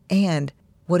 And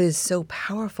what is so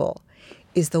powerful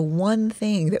is the one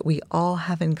thing that we all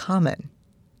have in common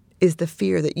is the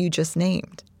fear that you just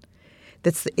named.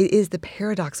 It is the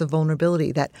paradox of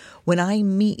vulnerability that when I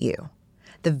meet you,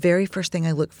 the very first thing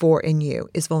I look for in you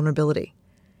is vulnerability.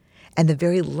 And the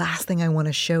very last thing I want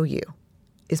to show you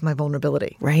is my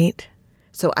vulnerability. Right.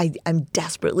 So I'm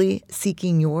desperately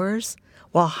seeking yours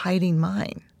while hiding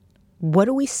mine. What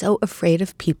are we so afraid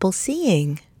of people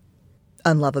seeing?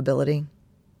 Unlovability.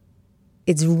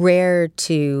 it's rare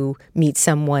to meet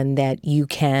someone that you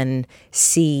can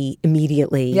see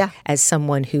immediately as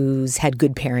someone who's had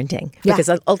good parenting. Because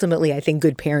ultimately, I think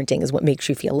good parenting is what makes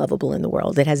you feel lovable in the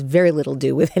world. It has very little to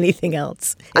do with anything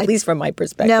else, at least from my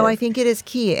perspective. No, I think it is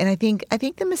key. And I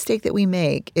think the mistake that we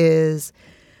make is,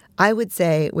 I would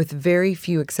say, with very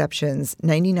few exceptions,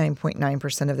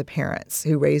 99.9% of the parents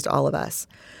who raised all of us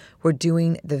were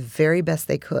doing the very best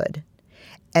they could,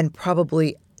 and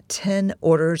probably 10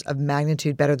 orders of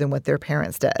magnitude better than what their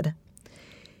parents did.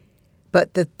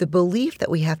 But the belief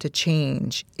that we have to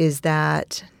change is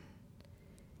that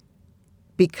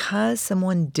because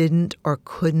someone didn't or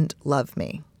couldn't love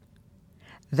me,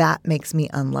 that makes me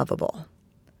unlovable.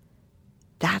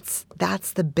 That's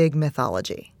the big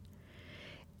mythology.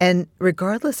 And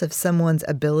regardless of someone's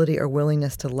ability or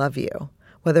willingness to love you,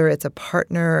 whether it's a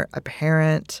partner, a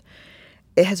parent,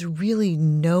 it has really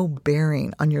no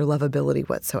bearing on your lovability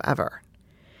whatsoever.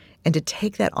 And to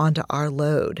take that onto our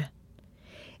load,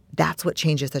 that's what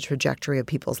changes the trajectory of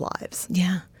people's lives.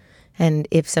 Yeah. And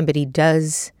if somebody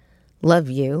does love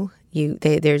you,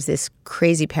 there's this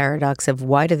crazy paradox of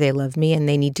why do they love me, and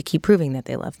they need to keep proving that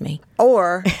they love me.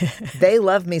 Or they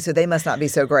love me, so they must not be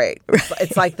so great.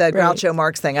 It's like the Groucho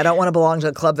Marx thing. I don't want to belong to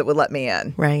a club that would let me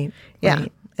in. Right. Yeah.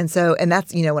 Right. And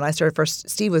that's, when I started first,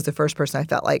 Steve was the first person I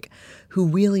felt like who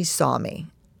really saw me,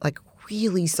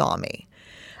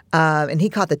 and he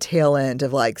caught the tail end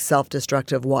of like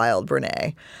self-destructive, wild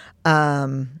Brene.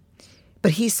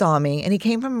 But he saw me, and he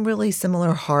came from really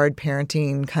similar hard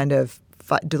parenting, kind of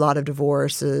a lot of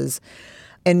divorces.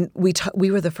 And we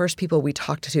were the first people we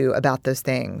talked to about those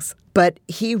things. But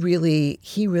he really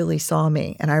saw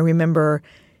me. And I remember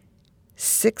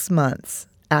 6 months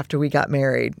after we got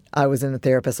married, I was in the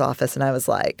therapist's office, and I was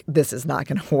like, this is not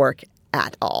going to work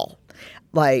at all.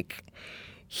 Like,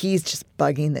 he's just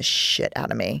bugging the shit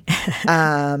out of me.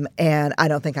 And I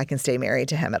don't think I can stay married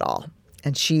to him at all.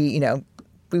 And she,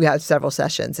 we had several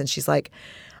sessions, and she's like,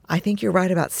 I think you're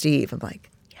right about Steve. I'm like,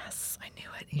 yes, I knew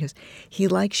it. He goes, he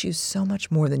likes you so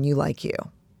much more than you like you.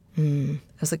 I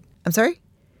was like, I'm sorry?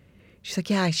 She's like,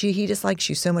 yeah, he just likes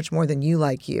you so much more than you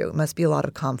like you. It must be a lot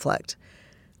of conflict.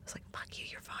 I was like, fuck you,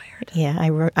 you're fired. Yeah,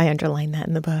 I underlined that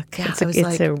in the book. Yeah,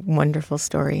 it's a wonderful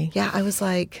story. Yeah, I was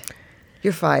like,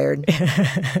 you're fired.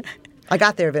 I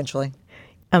got there eventually.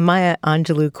 A Maya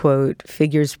Angelou quote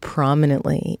figures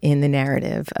prominently in the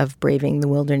narrative of Braving the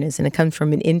Wilderness, and it comes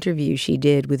from an interview she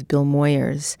did with Bill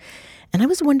Moyers. And I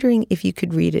was wondering if you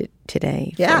could read it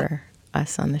today for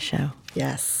us on the show.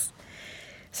 Yes.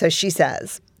 So she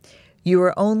says, you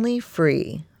are only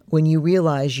free when you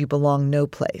realize you belong no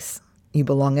place. You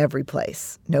belong every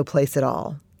place, no place at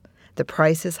all. The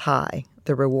price is high.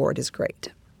 The reward is great.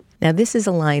 Now, this is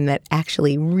a line that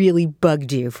actually really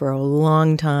bugged you for a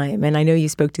long time. And I know you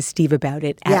spoke to Steve about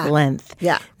it at length.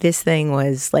 Yeah. This thing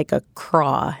was like a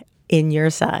craw in your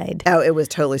side. Oh, it was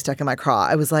totally stuck in my craw.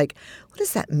 I was like, what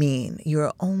does that mean?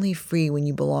 You're only free when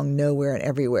you belong nowhere and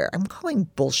everywhere. I'm calling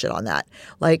bullshit on that.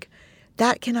 Like,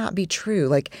 that cannot be true.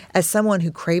 Like, as someone who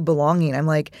craved belonging, I'm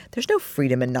like, there's no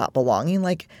freedom in not belonging.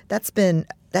 Like, that's been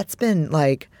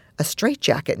like a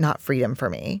straitjacket, not freedom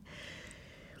for me.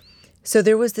 So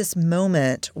there was this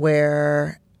moment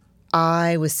where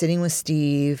I was sitting with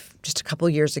Steve just a couple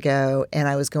of years ago, and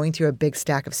I was going through a big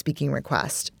stack of speaking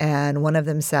requests. And one of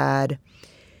them said,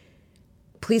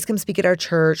 please come speak at our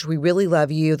church. We really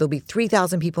love you. There'll be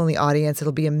 3,000 people in the audience.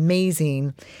 It'll be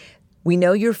amazing. We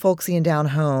know you're folksy and down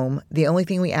home. The only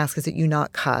thing we ask is that you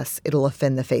not cuss. It'll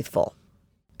offend the faithful.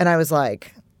 And I was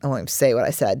like, I won't even say what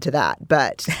I said to that,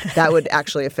 but that would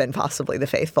actually offend possibly the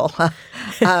faithful.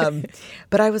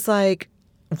 But I was like,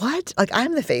 what? Like,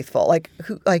 I'm the faithful. Like,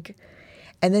 who? Like,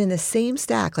 and then in the same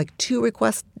stack, like 2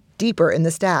 requests deeper in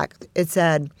the stack, it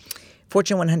said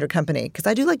Fortune 100 company. Because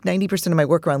I do like 90% of my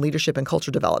work around leadership and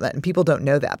culture development, and people don't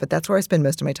know that, but that's where I spend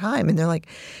most of my time. And they're like,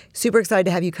 super excited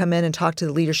to have you come in and talk to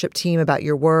the leadership team about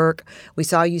your work. We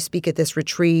saw you speak at this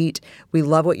retreat. We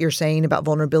love what you're saying about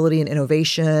vulnerability and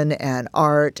innovation and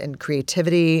art and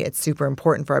creativity. It's super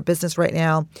important for our business right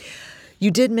now.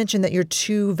 You did mention that your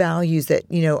 2 values that,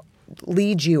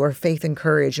 lead you are faith and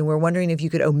courage. And we're wondering if you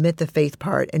could omit the faith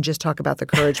part and just talk about the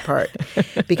courage part.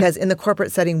 Because in the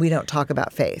corporate setting, we don't talk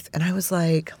about faith. And I was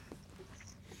like,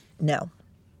 no.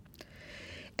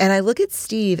 And I look at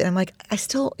Steve and I'm like, I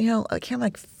still, I'm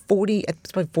like 40,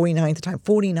 it's probably 49 at the time,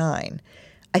 49.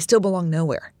 I still belong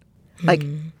nowhere. Like,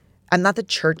 I'm not the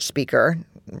church speaker.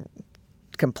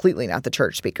 Completely not the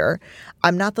church speaker.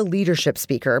 I'm not the leadership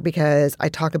speaker because I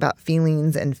talk about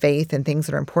feelings and faith and things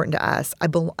that are important to us. I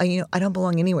don't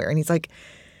belong anywhere. And he's like,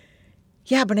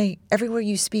 yeah, Brene, everywhere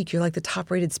you speak, you're like the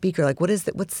top rated speaker. Like,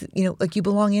 like you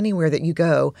belong anywhere that you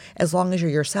go as long as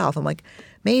you're yourself. I'm like,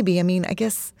 maybe. I mean, I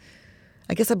guess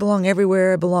I belong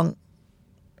everywhere. I belong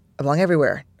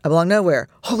everywhere. I belong nowhere.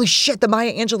 Holy shit, the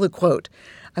Maya Angelou quote.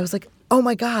 I was like, oh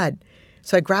my God.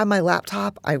 So I grabbed my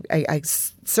laptop. I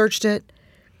searched it.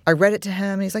 I read it to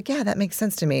him. And he's like, yeah, that makes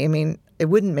sense to me. I mean, it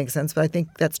wouldn't make sense, but I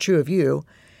think that's true of you.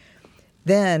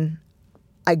 Then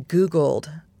I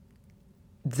Googled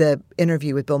the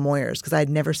interview with Bill Moyers because I had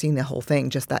never seen the whole thing,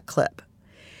 just that clip.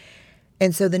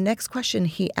 And so the next question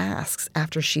he asks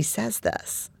after she says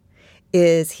this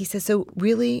is, he says, so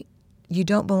really, you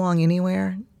don't belong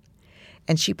anywhere?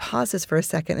 And she pauses for a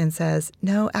second and says,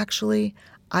 no, actually,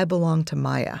 I belong to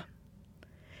Maya.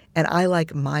 And I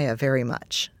like Maya very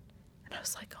much. And I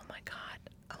was like, oh my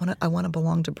God, I want to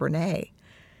belong to Brene.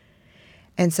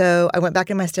 And so I went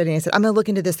back in my study and I said, I'm going to look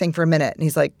into this thing for a minute. And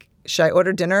he's like, should I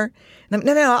order dinner? And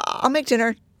no, I'll make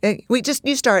dinner.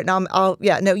 You start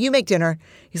and you make dinner.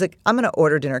 He's like, I'm going to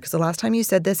order dinner because the last time you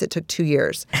said this, it took 2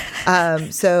 years.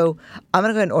 So I'm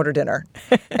going to go and order dinner.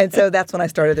 And so that's when I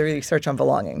started the research on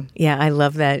belonging. Yeah, I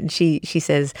love that. She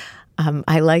says,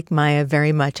 I like Maya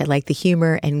very much. I like the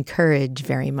humor and courage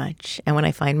very much. And when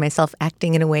I find myself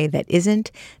acting in a way that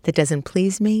doesn't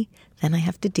please me, then I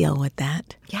have to deal with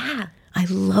that. Yeah. I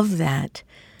love that.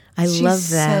 She's love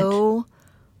that. So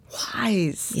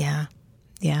wise. Yeah.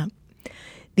 Yeah.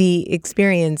 The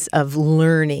experience of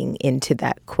learning into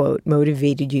that quote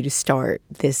motivated you to start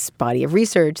this body of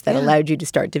research that allowed you to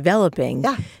start developing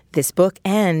this book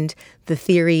and the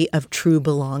theory of true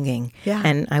belonging. Yeah.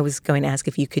 And I was going to ask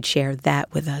if you could share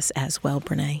that with us as well,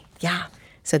 Brene. Yeah.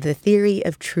 So the theory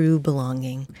of true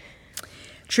belonging.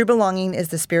 True belonging is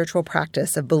the spiritual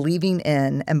practice of believing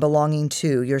in and belonging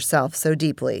to yourself so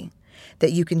deeply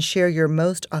that you can share your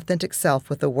most authentic self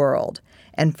with the world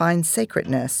and find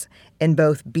sacredness in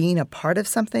both being a part of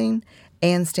something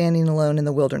and standing alone in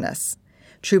the wilderness.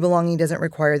 True belonging doesn't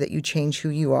require that you change who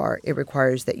you are. It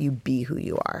requires that you be who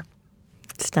you are.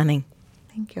 Stunning.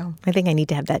 Thank you. I think I need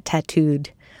to have that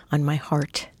tattooed on my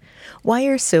heart. Why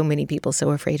are so many people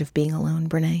so afraid of being alone,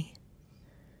 Brene?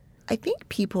 I think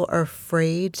people are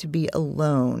afraid to be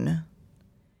alone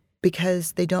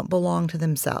because they don't belong to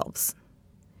themselves.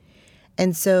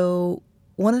 And so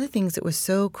one of the things that was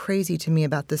so crazy to me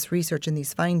about this research and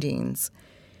these findings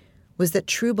was that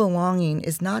true belonging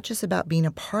is not just about being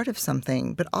a part of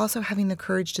something, but also having the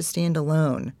courage to stand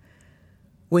alone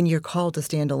when you're called to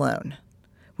stand alone,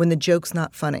 when the joke's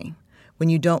not funny, when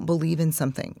you don't believe in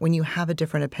something, when you have a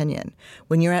different opinion,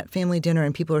 when you're at family dinner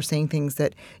and people are saying things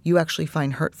that you actually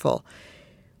find hurtful.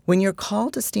 When you're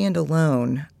called to stand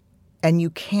alone and you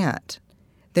can't,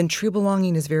 then true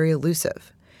belonging is very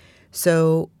elusive.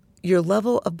 So your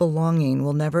level of belonging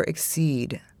will never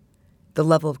exceed the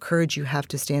level of courage you have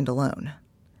to stand alone.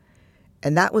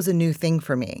 And that was a new thing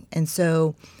for me. And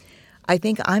so I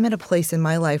think I'm at a place in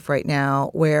my life right now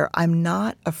where I'm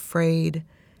not afraid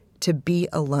to be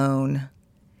alone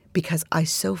because I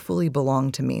so fully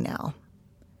belong to me now.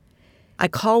 I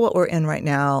call what we're in right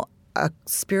now a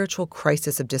spiritual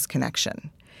crisis of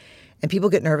disconnection. And people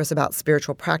get nervous about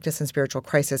spiritual practice and spiritual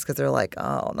crisis because they're like,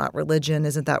 oh, not religion.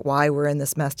 Isn't that why we're in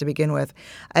this mess to begin with?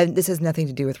 And this has nothing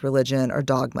to do with religion or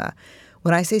dogma.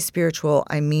 When I say spiritual,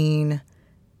 I mean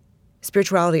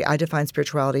spirituality. I define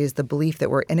spirituality as the belief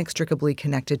that we're inextricably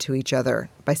connected to each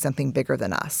other by something bigger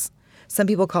than us. Some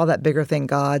people call that bigger thing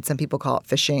God. Some people call it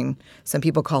fishing. Some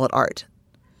people call it art.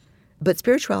 But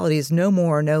spirituality is no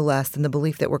more or no less than the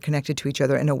belief that we're connected to each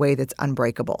other in a way that's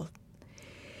unbreakable.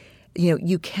 You know,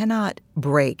 you cannot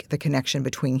break the connection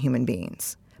between human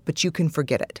beings, but you can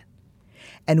forget it.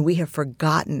 And we have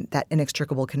forgotten that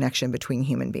inextricable connection between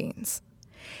human beings.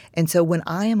 And so when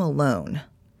I am alone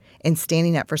and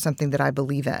standing up for something that I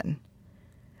believe in,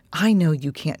 I know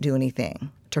you can't do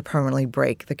anything to permanently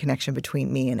break the connection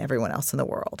between me and everyone else in the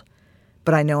world.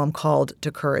 But I know I'm called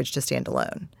to courage to stand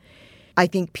alone. I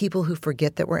think people who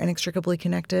forget that we're inextricably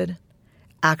connected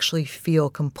actually feel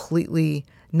completely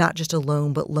not just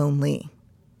alone, but lonely.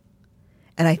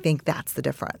 And I think that's the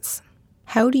difference.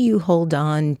 How do you hold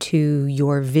on to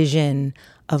your vision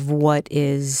of what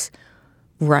is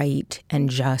right and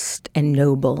just and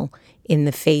noble in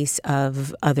the face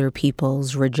of other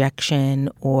people's rejection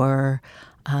or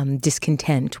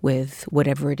discontent with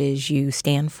whatever it is you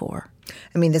stand for?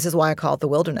 I mean, this is why I call it the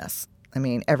wilderness. I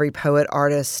mean, every poet,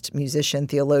 artist, musician,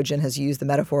 theologian has used the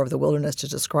metaphor of the wilderness to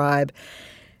describe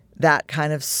that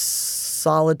kind of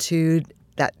solitude,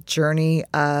 that journey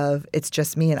of it's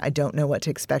just me and I don't know what to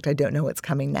expect. I don't know what's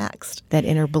coming next. That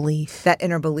inner belief. That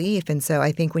inner belief. And so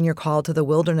I think when you're called to the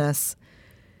wilderness,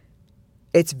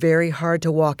 it's very hard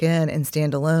to walk in and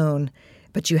stand alone,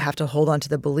 but you have to hold on to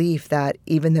the belief that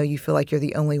even though you feel like you're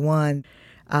the only one,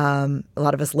 a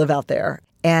lot of us live out there.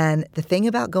 And the thing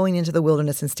about going into the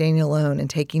wilderness and standing alone and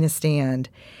taking a stand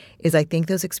is I think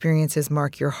those experiences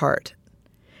mark your heart.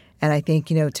 And I think,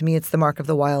 to me, it's the mark of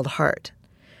the wild heart.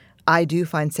 I do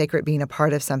find sacred being a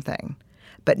part of something,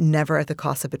 but never at the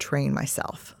cost of betraying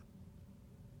myself.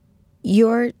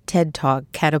 Your TED Talk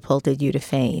catapulted you to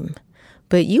fame,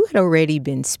 but you had already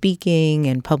been speaking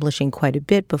and publishing quite a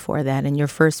bit before that. In your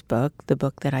first book, the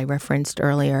book that I referenced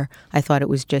earlier, I Thought It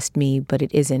Was Just Me, But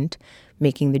It Isn't,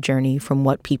 Making the Journey from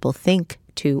What People Think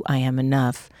to I Am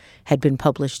Enough, had been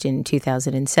published in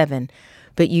 2007.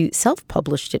 But you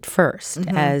self-published it first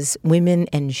as Women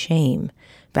and Shame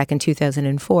back in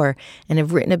 2004, and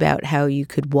have written about how you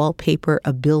could wallpaper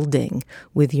a building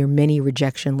with your many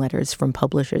rejection letters from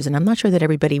publishers. And I'm not sure that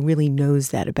everybody really knows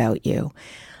that about you.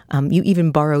 You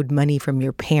even borrowed money from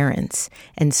your parents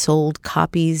and sold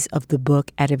copies of the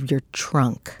book out of your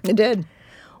trunk. I did.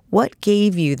 What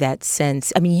gave you that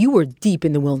sense? I mean, you were deep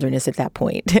in the wilderness at that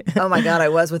point. Oh, my God, I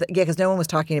was with it. Yeah, because no one was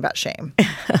talking about shame.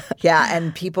 Yeah,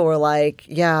 and people were like,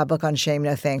 yeah, a book on shame,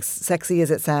 no thanks. Sexy as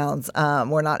it sounds,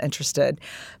 we're not interested.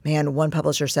 Man, one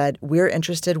publisher said, we're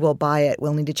interested, we'll buy it.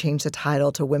 We'll need to change the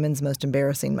title to Women's Most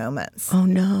Embarrassing Moments. Oh,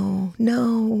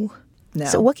 no.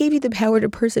 So what gave you the power to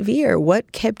persevere?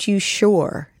 What kept you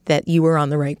sure that you were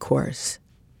on the right course?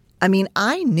 I mean,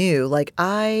 I knew,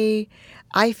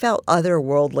 I felt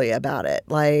otherworldly about it.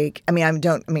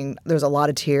 There's a lot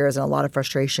of tears and a lot of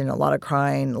frustration, a lot of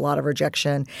crying, a lot of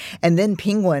rejection. And then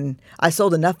Penguin, I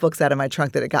sold enough books out of my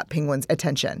trunk that it got Penguin's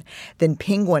attention. Then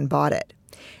Penguin bought it.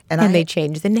 And they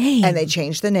changed the name. And they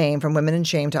changed the name from Women in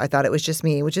Shame to I Thought It Was Just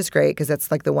Me, which is great because that's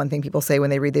like the one thing people say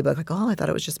when they read the book, like, oh, I thought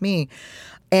it was just me.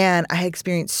 And I had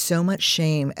experienced so much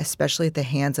shame, especially at the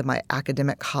hands of my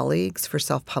academic colleagues for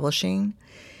self-publishing,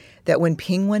 that when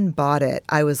Penguin bought it,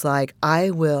 I was like, I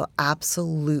will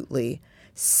absolutely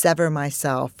sever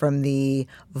myself from the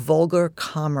vulgar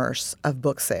commerce of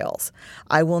book sales.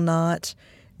 I will not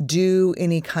do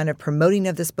any kind of promoting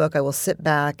of this book. I will sit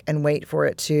back and wait for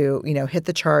it to, hit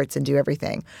the charts and do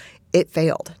everything. It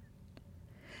failed.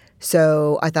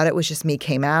 So I Thought It Was Just Me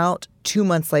came out. 2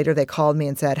 months later, they called me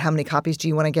and said, how many copies do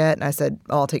you want to get? And I said,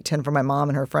 I'll take 10 for my mom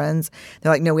and her friends.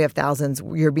 They're like, no, we have thousands.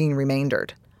 You're being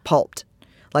remaindered, pulped.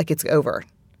 Like it's over.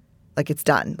 Like it's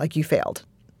done. Like you failed.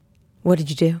 What did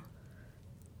you do?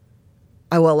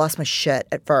 I lost my shit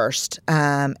at first.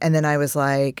 And then I was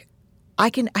like, I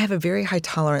have a very high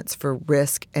tolerance for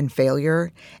risk and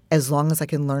failure as long as I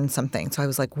can learn something. So I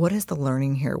was like, what is the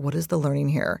learning here? What is the learning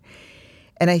here?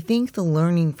 And I think the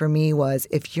learning for me was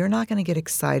if you're not going to get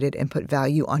excited and put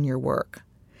value on your work,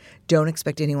 don't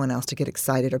expect anyone else to get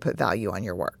excited or put value on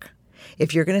your work.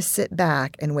 If you're going to sit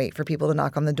back and wait for people to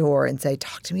knock on the door and say,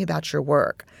 talk to me about your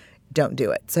work, don't do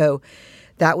it. So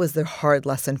that was the hard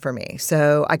lesson for me.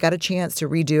 So I got a chance to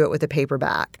redo it with a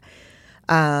paperback.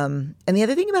 And the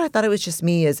other thing about I Thought It Was Just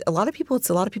Me is it's a lot of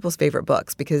people's favorite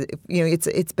books because,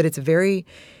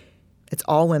 it's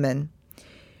all women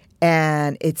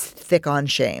and it's thick on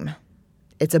shame.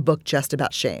 It's a book just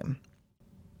about shame.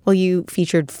 Well, you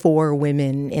featured 4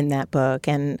 women in that book,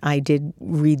 and I did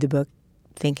read the book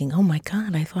thinking, oh my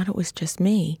God, I thought it was just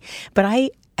me. But I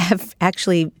have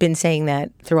actually been saying that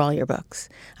through all your books.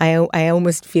 I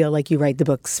almost feel like you write the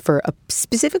books for a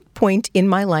specific point in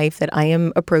my life that I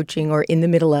am approaching or in the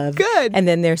middle of. Good. And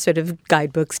then they're sort of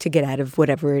guidebooks to get out of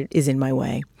whatever is in my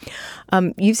way.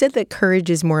 You've said that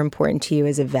courage is more important to you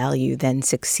as a value than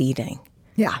succeeding.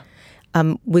 Yeah.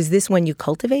 Was this when you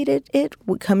cultivated it,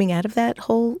 coming out of that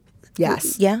whole?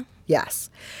 Yes. Yeah? Yes.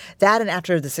 That and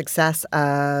after the success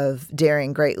of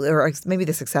Daring Greatly, or maybe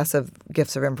the success of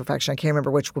Gifts of Imperfection, I can't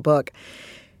remember which book,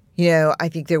 I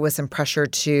think there was some pressure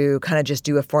to kind of just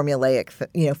do a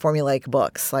formulaic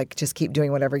books, like just keep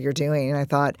doing whatever you're doing. And I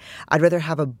thought I'd rather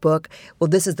have a book. Well,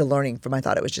 this is the learning from I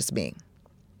Thought It Was Just Me.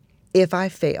 If I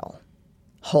fail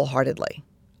wholeheartedly,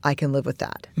 I can live with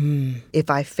that. If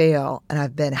I fail and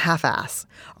I've been half-ass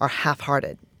or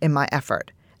half-hearted in my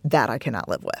effort, that I cannot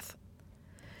live with.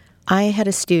 I had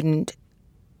a student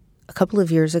a couple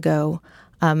of years ago.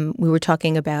 We were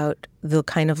talking about the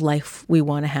kind of life we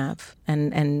want to have.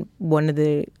 And one of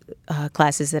the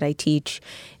classes that I teach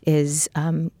is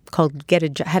called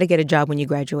How to Get a Job When You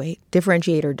Graduate.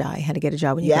 Differentiate or Die, How to Get a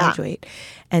Job When You Graduate.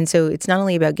 And so it's not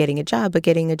only about getting a job, but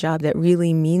getting a job that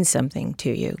really means something to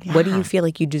you. Yeah. What do you feel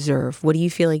like you deserve? What do you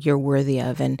feel like you're worthy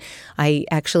of? And I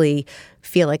actually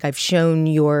feel like I've shown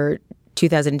your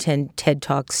 2010 TED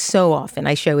Talk so often.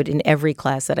 I show it in every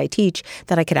class that I teach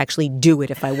that I could actually do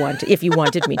it if I want, if you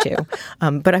wanted me to.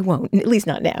 But I won't, at least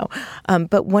not now.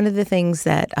 But one of the things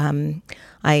that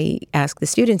I ask the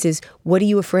students is, what are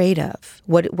you afraid of?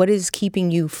 What is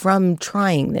keeping you from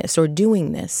trying this or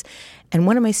doing this? And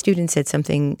one of my students said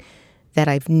something that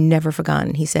I've never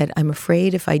forgotten. He said, I'm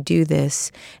afraid if I do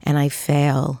this and I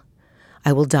fail,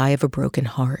 I will die of a broken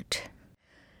heart.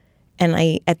 And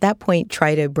I, at that point,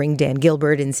 try to bring Dan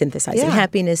Gilbert and Synthesizing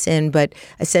Happiness in, but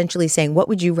essentially saying, what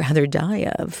would you rather die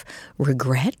of?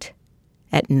 Regret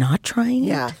at not trying it?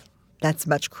 Yeah, that's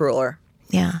much crueler.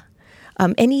 Yeah.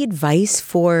 Any advice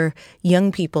for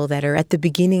young people that are at the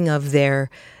beginning of their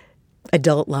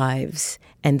adult lives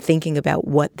and thinking about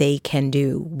what they can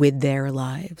do with their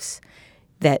lives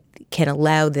that can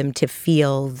allow them to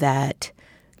feel that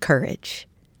courage?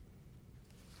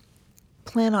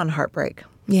 Plan on heartbreak.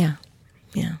 Yeah.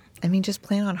 Yeah. I mean, just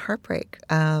plan on heartbreak.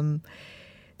 The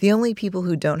only people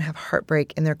who don't have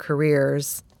heartbreak in their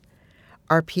careers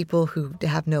are people who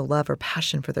have no love or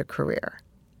passion for their career.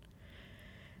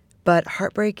 But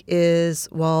heartbreak is,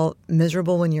 while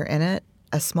miserable when you're in it,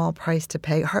 a small price to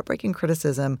pay. Heartbreak and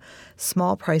criticism,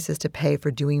 small prices to pay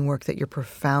for doing work that you're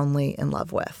profoundly in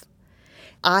love with.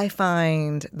 I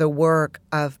find the work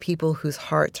of people whose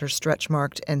hearts are stretch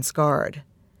marked and scarred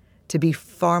to be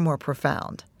far more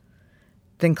profound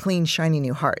than clean, shiny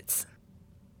new hearts.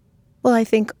 Well, I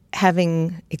think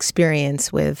having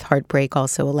experience with heartbreak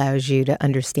also allows you to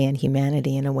understand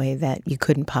humanity in a way that you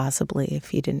couldn't possibly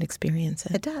if you didn't experience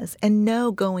it. It does. And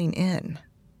no going in.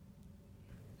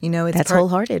 You know, it's That's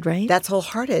wholehearted, right? That's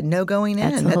wholehearted. No going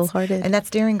in. That's wholehearted. And that's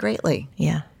daring greatly.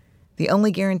 Yeah. The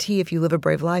only guarantee if you live a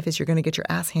brave life is you're going to get your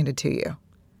ass handed to you.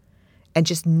 And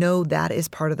just know that is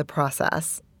part of the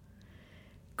process.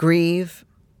 Grieve,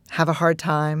 have a hard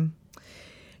time.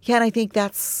 Yeah, and I think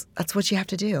that's what you have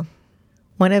to do.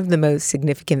 One of the most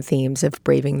significant themes of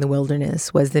Braving the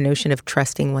Wilderness was the notion of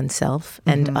trusting oneself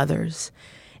and others.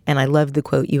 And I love the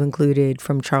quote you included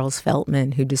from Charles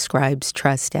Feltman, who describes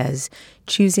trust as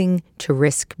choosing to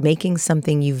risk making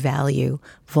something you value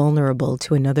vulnerable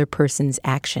to another person's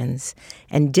actions,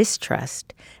 and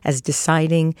distrust as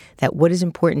deciding that what is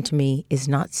important to me is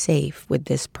not safe with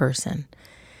this person.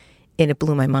 And it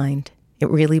blew my mind. It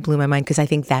really blew my mind because I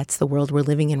think that's the world we're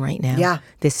living in right now. Yeah.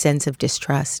 This sense of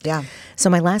distrust. Yeah.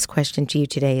 So my last question to you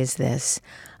today is this,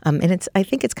 and I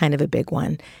think it's kind of a big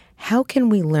one. How can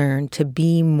we learn to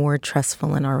be more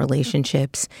trustful in our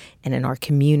relationships and in our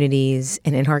communities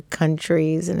and in our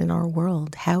countries and in our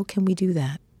world? How can we do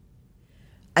that?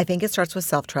 I think it starts with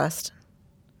self-trust.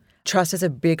 Trust is a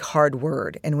big, hard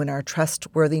word. And when our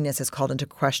trustworthiness is called into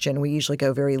question, we usually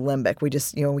go very limbic. We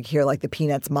just, we hear like the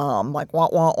Peanuts mom, like, wah,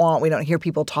 wah, wah. We don't hear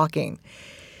people talking.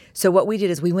 So what we did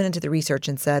is we went into the research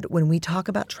and said, when we talk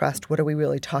about trust, what are we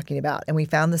really talking about? And we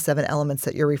found the 7 elements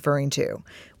that you're referring to.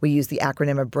 We use the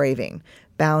acronym of BRAVING: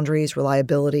 boundaries,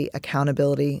 reliability,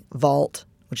 accountability, VAULT,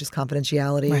 which is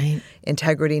confidentiality, right,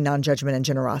 integrity, non-judgment, and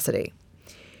generosity.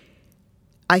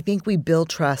 I think we build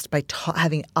trust by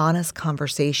having honest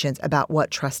conversations about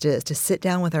what trust is, to sit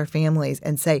down with our families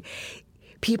and say,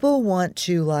 people want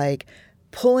to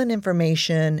pull in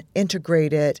information,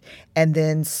 integrate it, and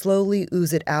then slowly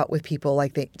ooze it out with people.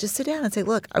 They just sit down and say,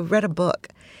 look, I read a book.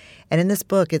 And in this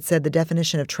book, it said the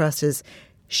definition of trust is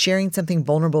sharing something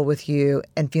vulnerable with you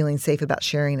and feeling safe about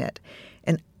sharing it.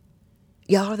 And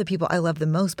y'all are the people I love the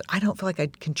most, but I don't feel like I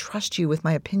can trust you with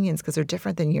my opinions because they're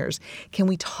different than yours. Can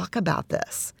we talk about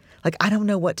this? I don't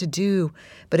know what to do,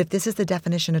 but if this is the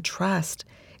definition of trust,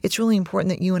 it's really important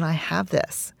that you and I have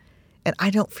this. And I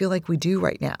don't feel like we do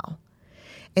right now.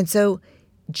 And so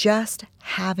just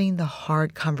having the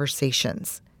hard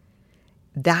conversations,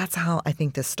 that's how I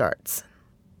think this starts.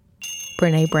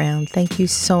 Brené Brown, thank you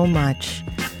so much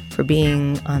for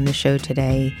being on the show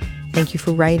today. Thank you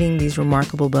for writing these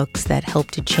remarkable books that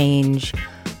help to change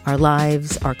our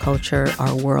lives, our culture,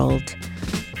 our world.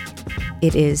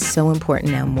 It is so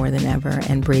important now more than ever,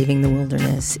 and Braving the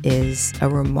Wilderness is a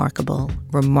remarkable,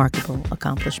 remarkable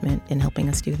accomplishment in helping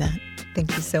us do that.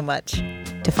 Thank you so much.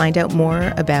 To find out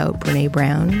more about Brené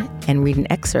Brown and read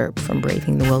an excerpt from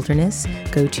Braving the Wilderness,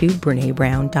 go to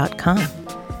BrenéBrown.com.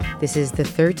 This is the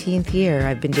 13th year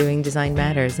I've been doing Design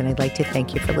Matters, and I'd like to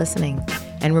thank you for listening.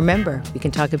 And remember, we can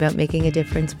talk about making a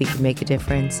difference, we can make a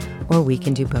difference, or we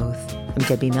can do both. I'm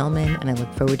Debbie Millman, and I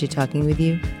look forward to talking with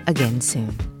you again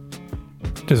soon.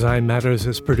 Design Matters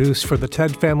is produced for the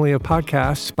TED family of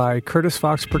podcasts by Curtis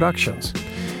Fox Productions.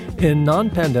 In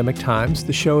non-pandemic times,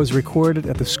 the show is recorded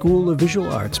at the School of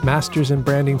Visual Arts Masters in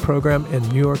Branding program in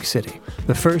New York City,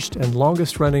 the first and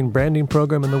longest-running branding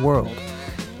program in the world.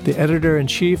 The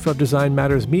editor-in-chief of Design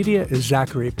Matters Media is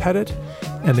Zachary Pettit,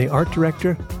 and the art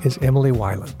director is Emily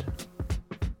Weiland.